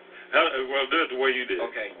was it. Well, do it the way you did.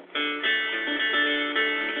 Okay.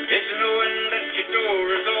 It's knowing that your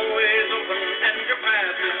door is always open and your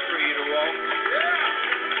path is free to walk.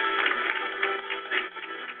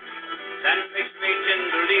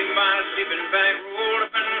 leave my sleeping bag rolled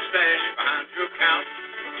up and stashed behind your couch.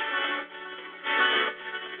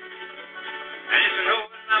 And it's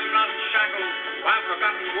knowing I'm not shackled by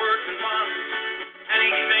forgotten words and bonds, and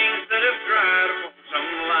each things that have dried upon some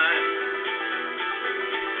line.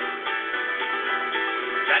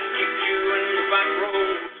 That keeps you in the back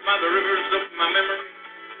roads by the rivers of my memory.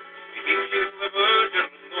 It keeps you ever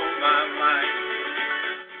gentle on my mind.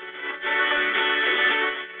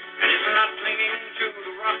 And it's not clinging to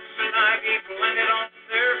the rocks and ivy planted on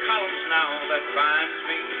their columns now that binds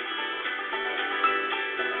me,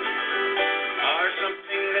 or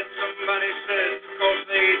something that somebody said because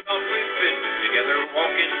they thought we fit together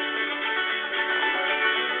walking.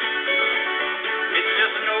 It's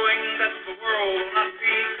just knowing that the world will not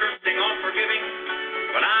be cursing or forgiving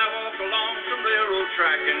when I walk along some railroad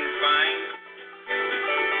track and find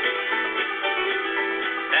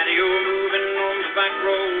that you're moving on the back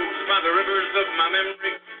roads by the rivers of my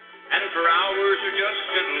memory, and for hours you're just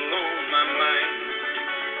gentle on my mind.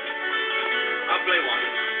 I'll play one.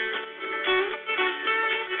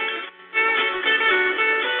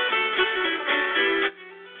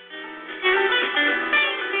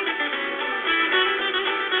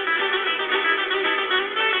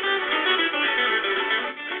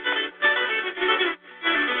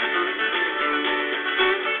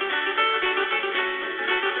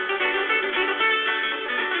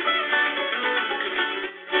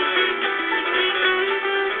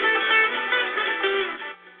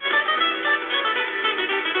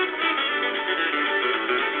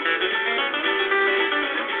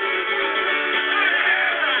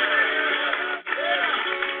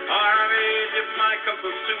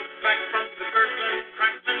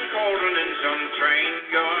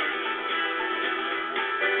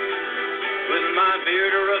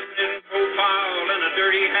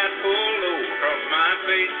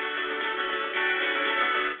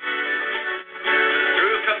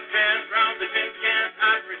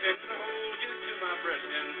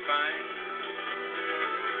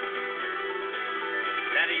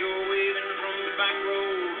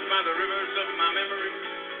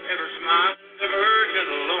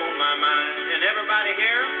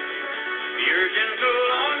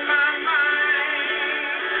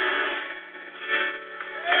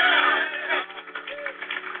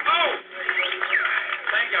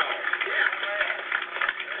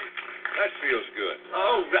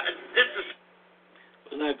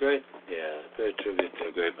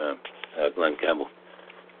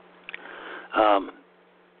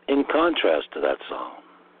 In contrast to that song,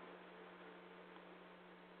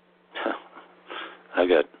 I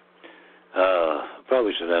got,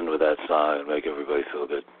 probably should end with that song and make everybody feel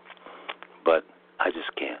good, but I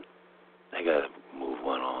just can't. I got to move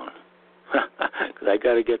one on. Because I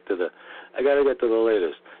got to get to the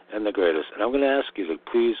latest and the greatest. And I'm going to ask you to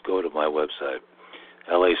please go to my website,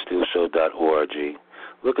 L.A.Steel.org.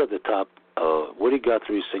 Look at the top, Woody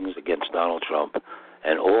Guthrie sings against Donald Trump,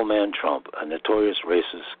 and Old Man Trump, a notorious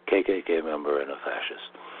racist KKK member and a fascist.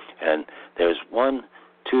 And there's 1,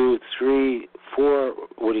 2, 3, 4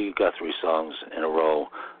 Woody Guthrie songs in a row,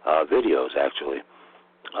 videos actually,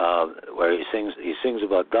 where he sings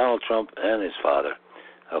about Donald Trump and his father,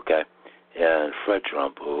 okay, and Fred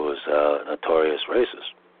Trump, who was a notorious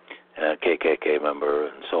racist and a KKK member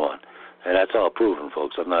and so on. And that's all proven,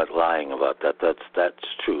 folks. I'm not lying about that. That's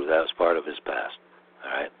true. That was part of his past.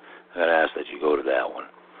 All right. I'm going to ask that you go to that one.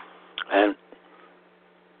 And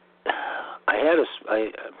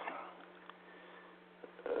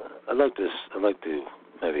I'd like to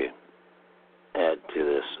maybe add to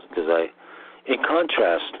this, because in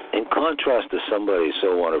contrast to somebody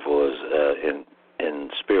so wonderful as in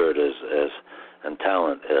spirit as and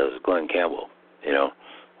talent as Glenn Campbell,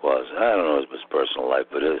 was. I don't know his personal life,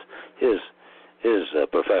 but his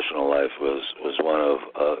professional life was one of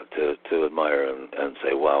to admire and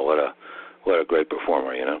say, wow, what a great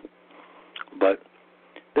performer, But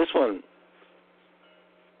this one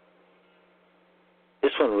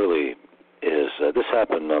really is. This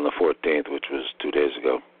happened on the 14th, which was 2 days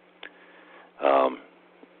ago,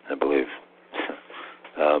 I believe.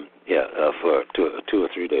 For 2 or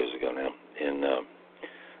 3 days ago now. I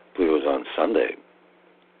believe it was on Sunday.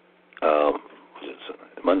 Was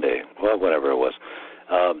it Monday? Well, whatever it was.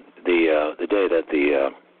 The day that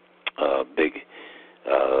the big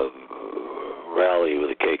rally with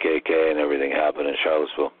the KKK and everything happened in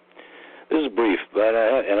Charlottesville. This is brief, but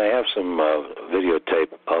I have some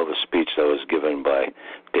videotape of a speech that was given by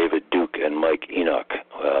David Duke and Mike Enoch,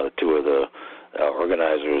 two of the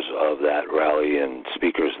organizers of that rally and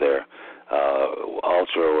speakers there,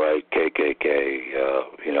 ultra-right KKK,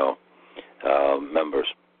 members.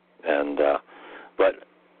 And but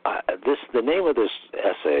the name of this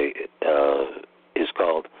essay is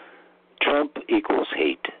called Trump Equals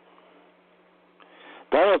Hate.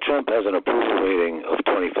 Donald Trump has an approval rating of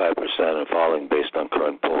 25% and falling based on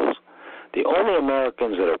current polls. The only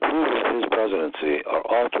Americans that approve of his presidency are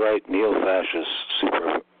alt-right, neo-fascist,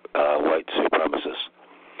 white supremacists.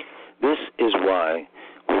 This is why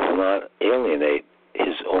we will not alienate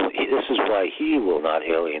his own. This is why he will not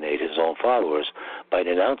alienate his own followers by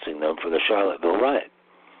denouncing them for the Charlottesville riot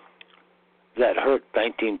that hurt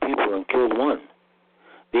 19 people and killed 1.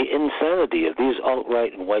 The insanity of these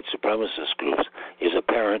alt-right and white supremacist groups is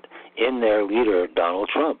apparent in their leader, Donald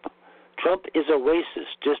Trump. Trump is a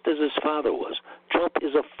racist, just as his father was. Trump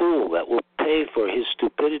is a fool that will pay for his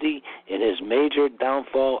stupidity in his major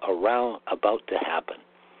downfall about to happen.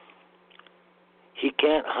 He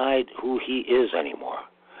can't hide who he is anymore.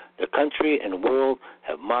 The country and world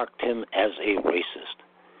have marked him as a racist.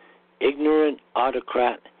 Ignorant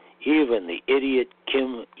autocrat, even the idiot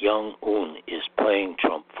Kim Jong-un is playing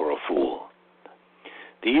Trump for a fool.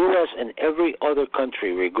 The U.S. and every other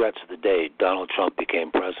country regrets the day Donald Trump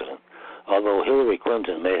became president, although Hillary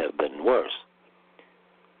Clinton may have been worse.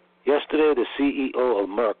 Yesterday, the CEO of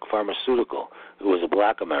Merck Pharmaceutical, who was a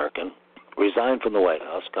black American, resigned from the White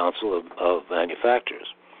House Council of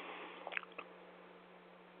Manufacturers.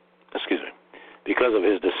 Because of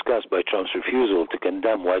his disgust by Trump's refusal to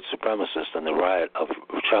condemn white supremacists in the riot of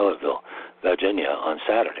Charlottesville, Virginia, on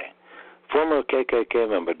Saturday. Former KKK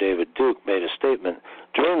member David Duke made a statement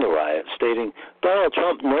during the riot stating, Donald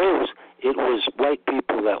Trump knows it was white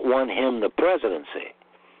people that won him the presidency.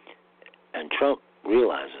 And Trump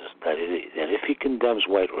realizes that if he condemns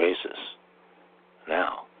white racists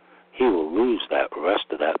now, he will lose that rest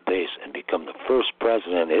of that base and become the first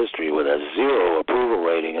president in history with a 0 approval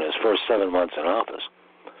rating in his first 7 months in office.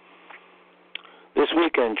 This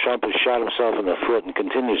weekend, Trump has shot himself in the foot and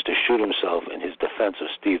continues to shoot himself in his defense of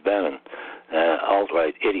Steve Bannon,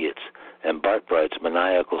 alt-right idiots, and Bart Bright's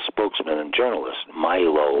maniacal spokesman and journalist,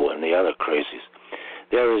 Milo, and the other crazies.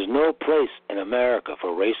 There is no place in America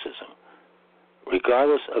for racism,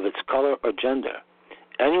 regardless of its color or gender.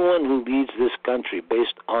 Anyone who leads this country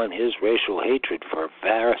based on his racial hatred for a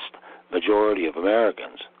vast majority of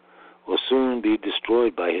Americans will soon be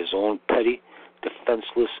destroyed by his own petty,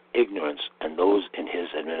 defenseless ignorance and those in his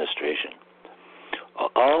administration.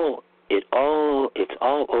 It's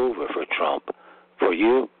all over for Trump, for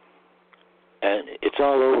you, and it's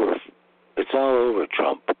all over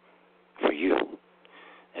Trump for you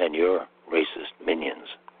and your racist minions,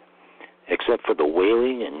 except for the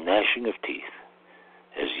wailing and gnashing of teeth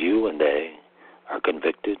as you and they are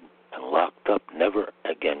convicted and locked up never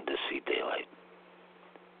again to see daylight.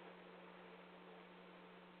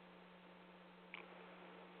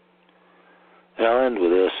 And I'll end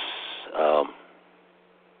with this.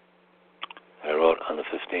 I wrote on the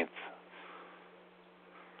 15th.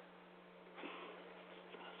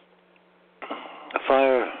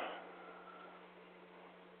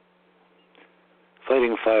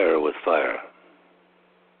 Fighting fire with fire.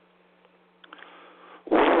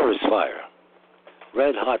 War is fire.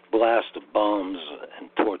 Red-hot blast of bombs and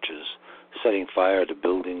torches setting fire to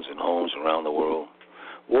buildings and homes around the world.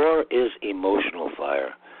 War is emotional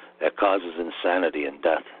fire that causes insanity and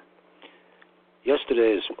death.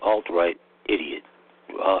 Saturday's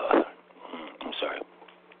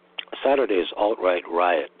alt-right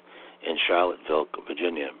riot in Charlottesville,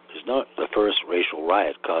 Virginia, is not the first racial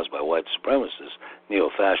riot caused by white supremacist,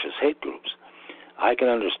 neo-fascist hate groups. I can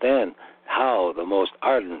understand how the most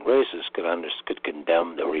ardent racists could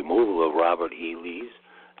condemn the removal of Robert E. Lee's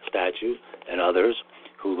statue and others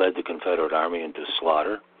who led the Confederate Army into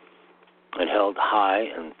slaughter and held high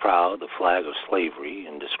and proud the flag of slavery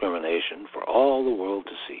and discrimination for all the world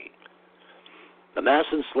to see. The mass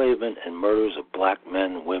enslavement and murders of black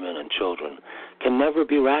men, women, and children can never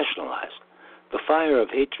be rationalized. The fire of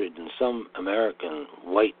hatred in some American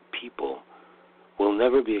white people will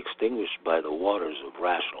never be extinguished by the waters of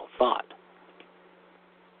rational thought.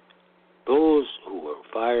 Those who were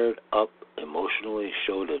fired up emotionally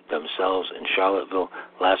showed themselves in Charlottesville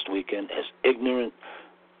last weekend as ignorant,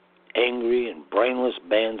 angry, and brainless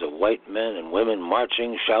bands of white men and women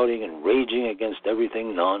marching, shouting, and raging against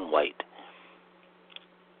everything non-white.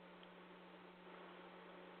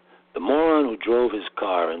 The moron who drove his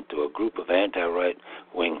car into a group of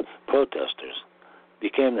anti-right-wing protesters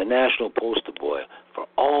became the national poster boy for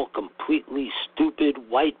all completely stupid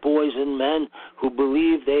white boys and men who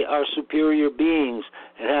believe they are superior beings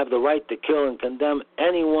and have the right to kill and condemn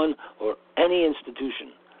anyone or any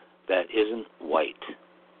institution that isn't white.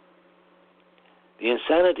 The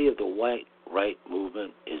insanity of the white alt-right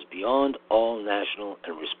movement is beyond all national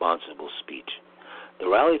and responsible speech. The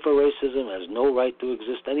Rally for Racism has no right to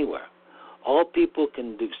exist anywhere. All people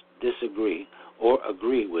can disagree or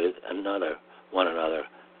agree with one another.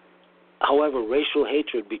 However, racial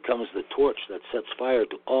hatred becomes the torch that sets fire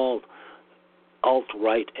to all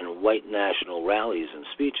alt-right and white national rallies and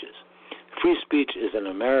speeches. Free speech is an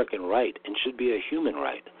American right and should be a human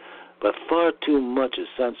right, but far too much is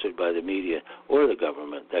censored by the media or the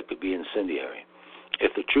government that could be incendiary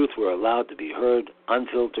if the truth were allowed to be heard,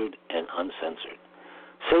 unfiltered, and uncensored.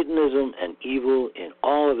 Satanism and evil in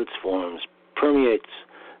all of its forms permeates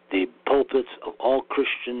the pulpits of all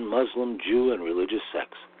Christian, Muslim, Jew, and religious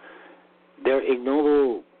sects. Their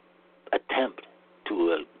ignoble attempt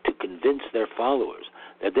to convince their followers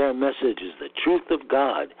that their message is the truth of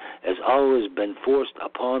God has always been forced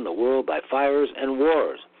upon the world by fires and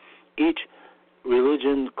wars. Each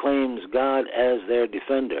religion claims God as their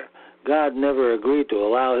defender. God never agreed to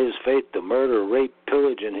allow his faith to murder, rape,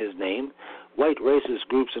 pillage in his name. White racist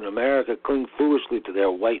groups in America cling foolishly to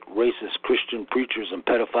their white racist Christian preachers and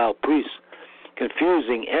pedophile priests,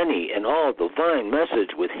 confusing any and all divine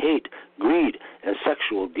message with hate, greed, and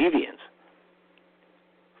sexual deviance.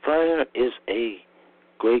 Fire is a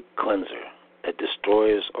great cleanser that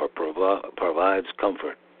destroys or provides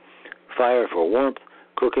comfort. Fire for warmth,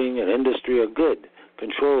 cooking, and industry are good,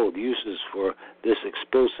 controlled uses for this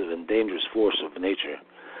explosive and dangerous force of nature.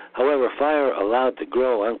 However, fire allowed to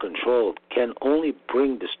grow uncontrolled can only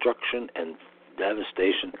bring destruction and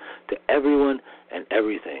devastation to everyone and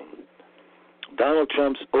everything. Donald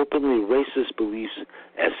Trump's openly racist beliefs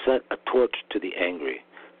has set a torch to the angry,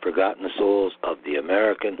 forgotten souls of the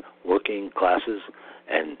American working classes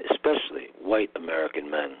and especially white American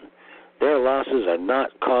men. Their losses are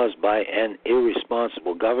not caused by an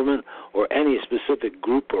irresponsible government or any specific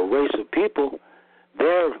group or race of people.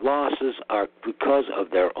 Their losses are because of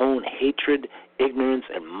their own hatred, ignorance,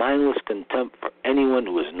 and mindless contempt for anyone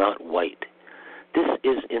who is not white. This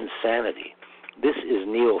is insanity. This is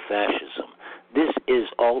neo-fascism. This is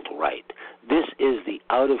alt-right. This is the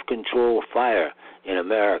out-of-control fire in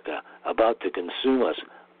America about to consume us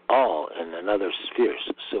all in another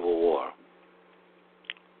fierce civil war.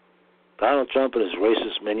 Donald Trump and his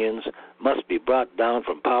racist minions must be brought down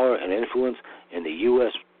from power and influence in the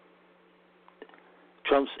U.S.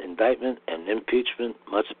 Trump's indictment and impeachment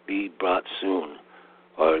must be brought soon,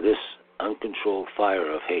 or this uncontrolled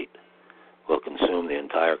fire of hate will consume the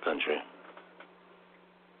entire country.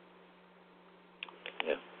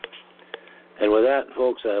 Yeah. And with that,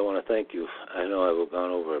 folks, I want to thank you. I know I've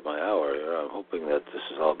gone over my hour here. I'm hoping that this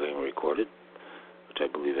is all being recorded, which I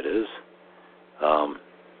believe it is.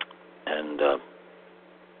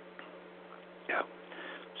 Yeah.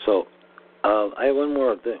 So I have one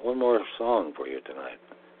more song for you tonight,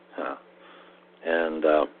 and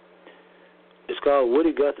it's called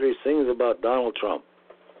Woody Guthrie Sings About Donald Trump.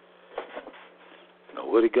 Now,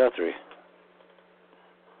 Woody Guthrie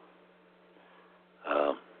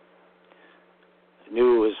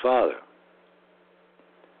knew his father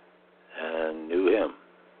and knew him,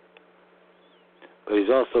 but he's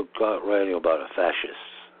also writing about a fascist,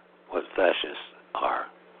 what fascists are.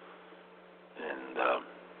 And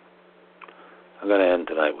I'm going to end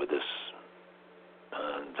tonight with this.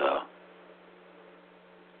 And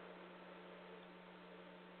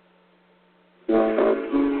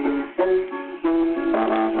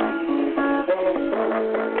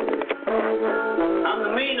I'm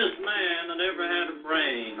the meanest man that ever had a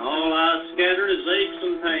brain. All I scattered is aches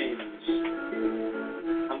and pains.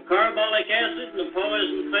 I'm carbolic acid and a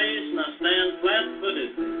poison face, and I stand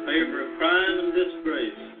flat-footed in favor of crime and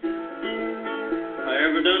disgrace. If I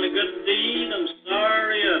ever done a good deed, I'm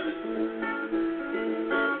sorry of it.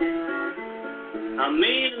 I'm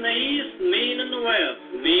mean in the east and mean in the west,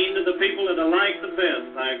 mean to the people that I like the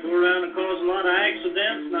best. I go around and cause a lot of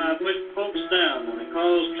accidents, and I push folks down when I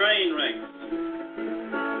cause train wrecks.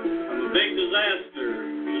 I'm a big disaster,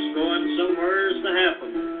 just going somewheres to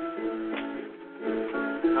happen.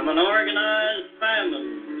 I'm an organized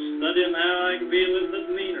famine, studying how I can be a little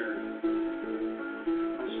bit meaner.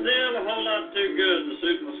 I'm still a whole lot too good to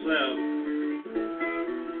suit myself.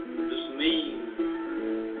 I'm just mean.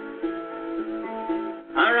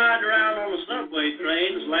 I ride around on the subway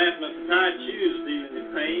trains, laughing at the tight shoes dealing me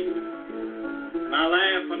pain. And I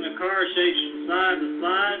laugh when the car shakes from side to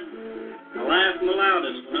side. I laugh the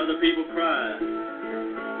loudest when other people cry.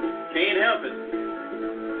 Can't help it.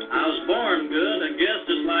 I was born good, I guess,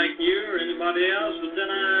 just like you or anybody else, but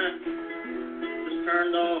then I just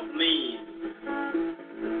turned off mean.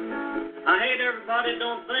 I hate everybody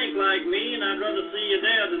don't think like me, and I'd rather see you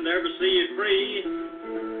dead than to ever see you free.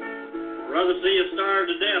 rather see you starve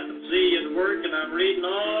to death than see you at work, and I'm reading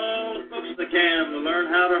all the books I can to learn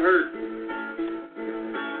how to hurt.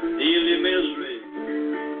 Heal your misery,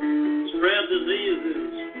 spread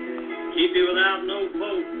diseases, keep you without no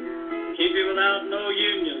vote, keep you without no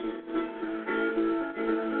union.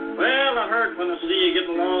 Well, I hurt when I see you get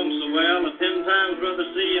along so well. I 10 times rather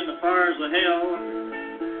see you in the fires of hell.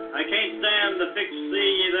 I can't stand to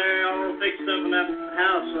see you there all fixed up in that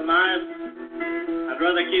house of night. I'd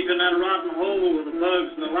rather keep you in that rotten hole with the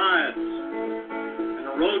bugs and the lice and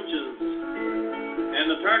the roaches and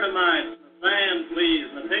the termites and the sand fleas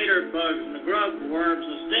and the tater bugs and the grub worms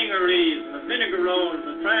and the stingeries and the vinegarones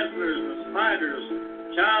and the translers and the spiders,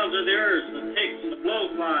 childs of the earth and the ticks and the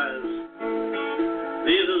blowflies.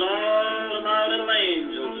 These is all of my little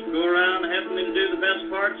angels that go around helping me to do the best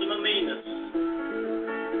parts of my meanness.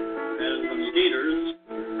 And mosquitoes.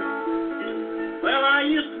 Well, I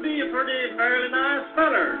used to be a fairly nice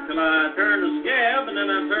feller till I turned a scab, and then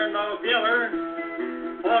I turned off yeller.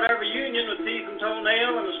 Fought every union with teeth and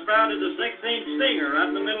toenail, and I sprouted a 6-inch stinger right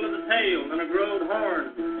in the middle of the tail, and then I growed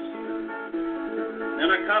horns. Then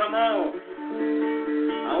I cut them off.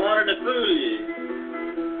 I wanted to fool you.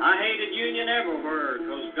 I hated union everywhere,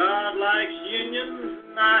 'cause God likes unions,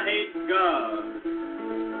 and I hate God.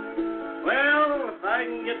 Well, if I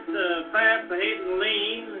can get the fat, the hate, and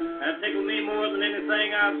lean, that tickle me more than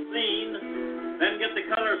anything I've seen. Then get the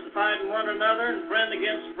colors to fighting one another, and friend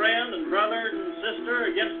against friend, and brother and sister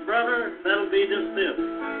against brother, that'll be just this.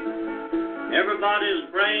 Everybody's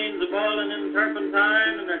brains are boiling in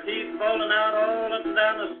turpentine, and their teeth falling out all up and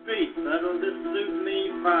down the street. That'll just suit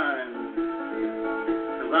me fine.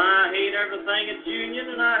 I hate everything that's union,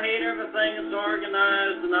 and I hate everything that's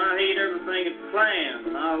organized, and I hate everything that's planned.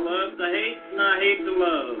 And I love to hate, and I hate to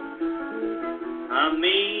love. I'm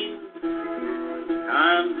mean.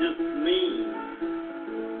 I'm just mean.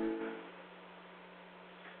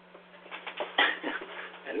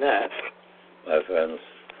 And that, my friends,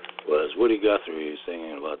 was Woody Guthrie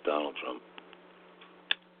singing about Donald Trump.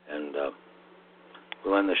 And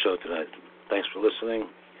we'll end the show tonight. Thanks for listening,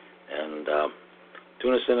 and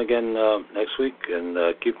tune us in again next week, and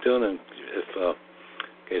keep tuning if in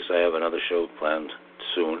case I have another show planned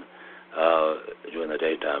soon during the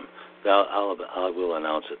daytime. I will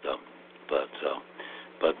announce it though. But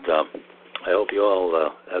I hope you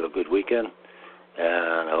all have a good weekend,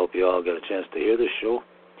 and I hope you all get a chance to hear this show.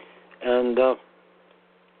 And I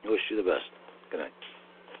wish you the best. Good night.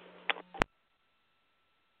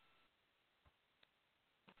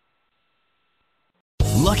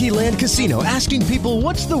 Lucky Land Casino, asking people,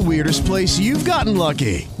 what's the weirdest place you've gotten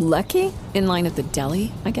lucky? Lucky? In line at the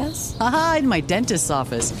deli, I guess? Aha, in my dentist's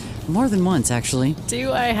office. More than once, actually.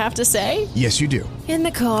 Do I have to say? Yes, you do. In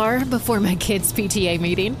the car before my kids' PTA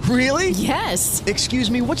meeting. Really? Yes. Excuse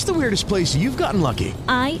me, what's the weirdest place you've gotten lucky?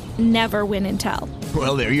 I never win and tell.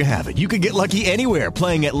 Well, there you have it. You can get lucky anywhere,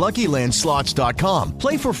 playing at LuckyLandSlots.com.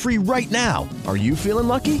 Play for free right now. Are you feeling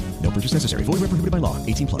lucky? No purchase necessary. Void where prohibited by law.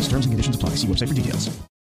 18+. Terms and conditions apply. See website for details.